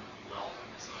 It's unwelcome,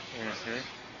 it's unpleasant.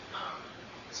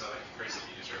 So like the phrase that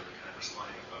you used earlier, kind of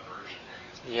responding with aversion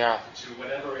to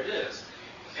whatever it is.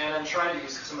 And I'm trying to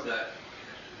use some of the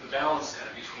balance kind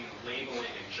of between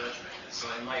labeling and judgment. And so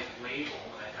I might label,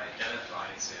 and I identify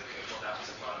and say, okay, well that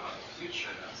was a thought about the future,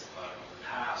 that was a thought about the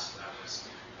past, that was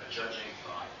a judging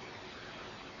thought.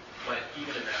 But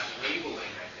even in that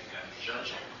labeling, I think I'm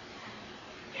judging.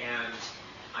 And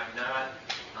I'm not,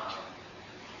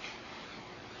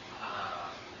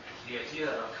 the idea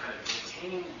of kind of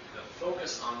maintaining the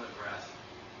focus on the breath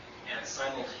and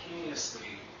simultaneously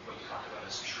what you talked about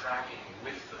is tracking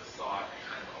with the thought and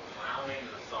kind of allowing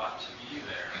the thought to be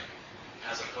there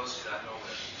as opposed to that moment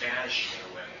of banishing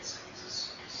it away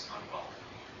is unwelcome,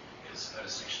 is a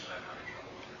distinction that I'm having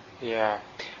trouble with. Yeah.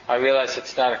 I realize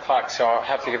it's 9 o'clock, so I'll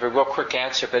have to give a real quick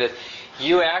answer. But if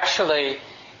you actually,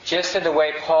 just in the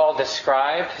way Paul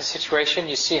described the situation,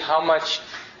 you see how much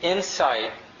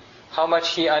insight, how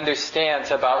much he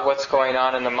understands about what's going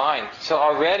on in the mind. So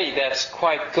already that's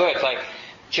quite good. Like,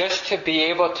 just to be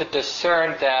able to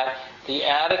discern that the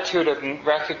attitude of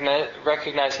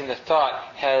recognizing the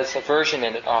thought has aversion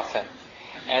in it often.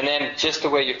 And then just the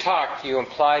way you talked, you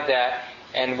implied that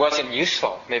and wasn't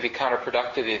useful, maybe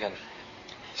counterproductive even.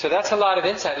 So that's a lot of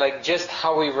insight, like just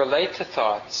how we relate to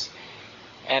thoughts,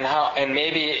 and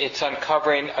maybe it's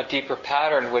uncovering a deeper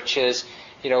pattern, which is,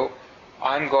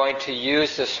 I'm going to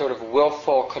use this sort of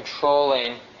willful,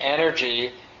 controlling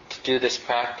energy to do this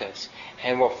practice.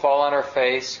 And we'll fall on our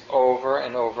face over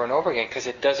and over and over again because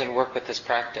it doesn't work with this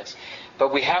practice.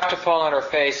 But we have to fall on our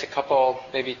face a couple,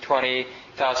 maybe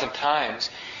 20,000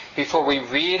 times before we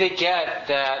really get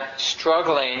that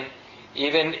struggling,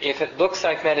 even if it looks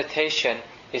like meditation,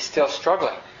 is still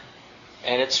struggling.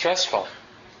 And it's stressful.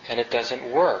 And it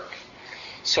doesn't work.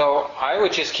 So I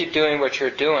would just keep doing what you're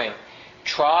doing.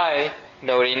 Try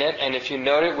noting it, and if you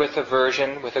note it with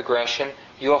aversion, with aggression,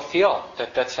 you'll feel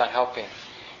that that's not helping.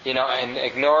 And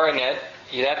ignoring it,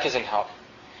 that doesn't help.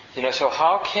 So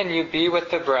how can you be with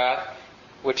the breath,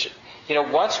 which,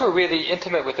 once we're really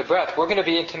intimate with the breath, we're going to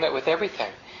be intimate with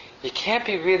everything. You can't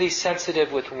be really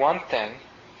sensitive with one thing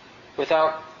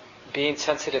without being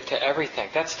sensitive to everything.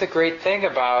 That's the great thing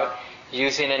about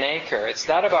using an anchor. It's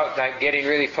not about getting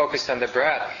really focused on the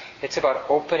breath. It's about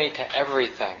opening to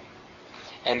everything.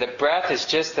 And the breath is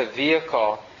just the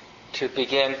vehicle to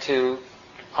begin to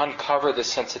uncover the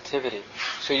sensitivity.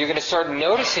 So you're going to start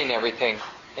noticing everything,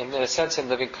 in a sense, in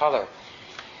living color.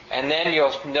 And then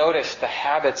you'll notice the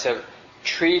habits of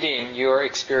treating your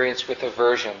experience with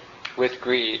aversion, with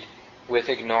greed, with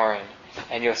ignoring.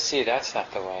 And you'll see that's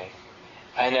not the way.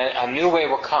 And a new way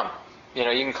will come. You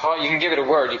can give it a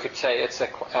word. You could say it's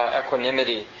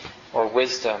equanimity or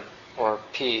wisdom or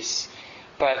peace.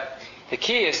 But the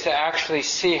key is to actually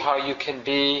see how you can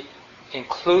be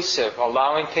inclusive,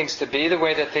 allowing things to be the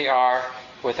way that they are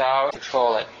without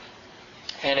controlling.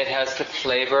 And it has the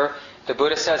flavor. The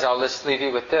Buddha says, I'll just leave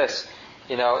you with this.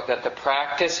 that the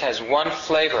practice has one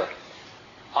flavor,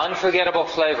 unforgettable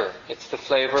flavor. It's the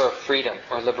flavor of freedom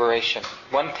or liberation.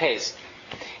 One taste.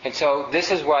 And so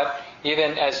this is what,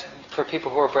 even as for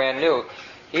people who are brand new,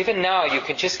 even now you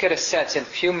can just get a sense in a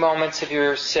few moments of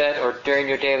your sit or during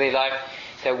your daily life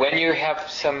that when you have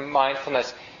some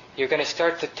mindfulness, you're going to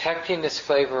start detecting this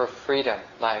flavor of freedom.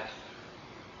 Like,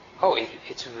 oh,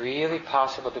 it's really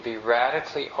possible to be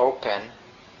radically open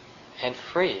and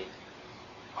free.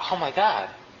 Oh my God.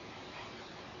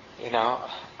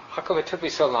 How come it took me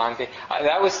so long?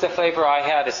 That was the flavor I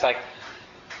had. It's like,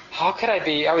 how could I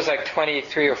be? I was like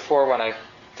 23 or 4 when I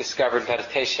discovered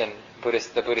meditation,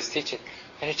 the Buddhist teaching.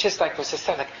 And it just like was this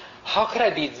thing, like, how could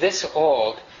I be this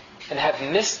old and have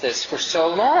missed this for so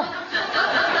long?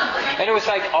 And it was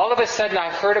like all of a sudden I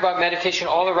heard about meditation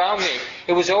all around me.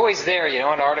 It was always there, in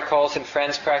articles and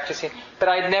friends practicing, but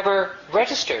I'd never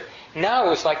registered. Now it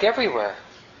was like everywhere.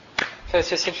 So it's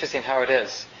just interesting how it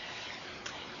is.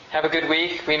 Have a good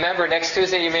week. Remember, next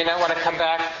Tuesday you may not want to come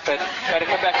back, but try to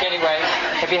come back anyway.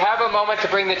 If you have a moment to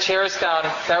bring the chairs down,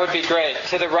 that would be great.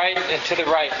 To the right and to the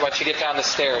right once you get down the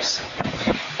stairs.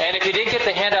 And if you didn't get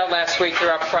the handout last week,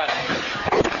 they're up front.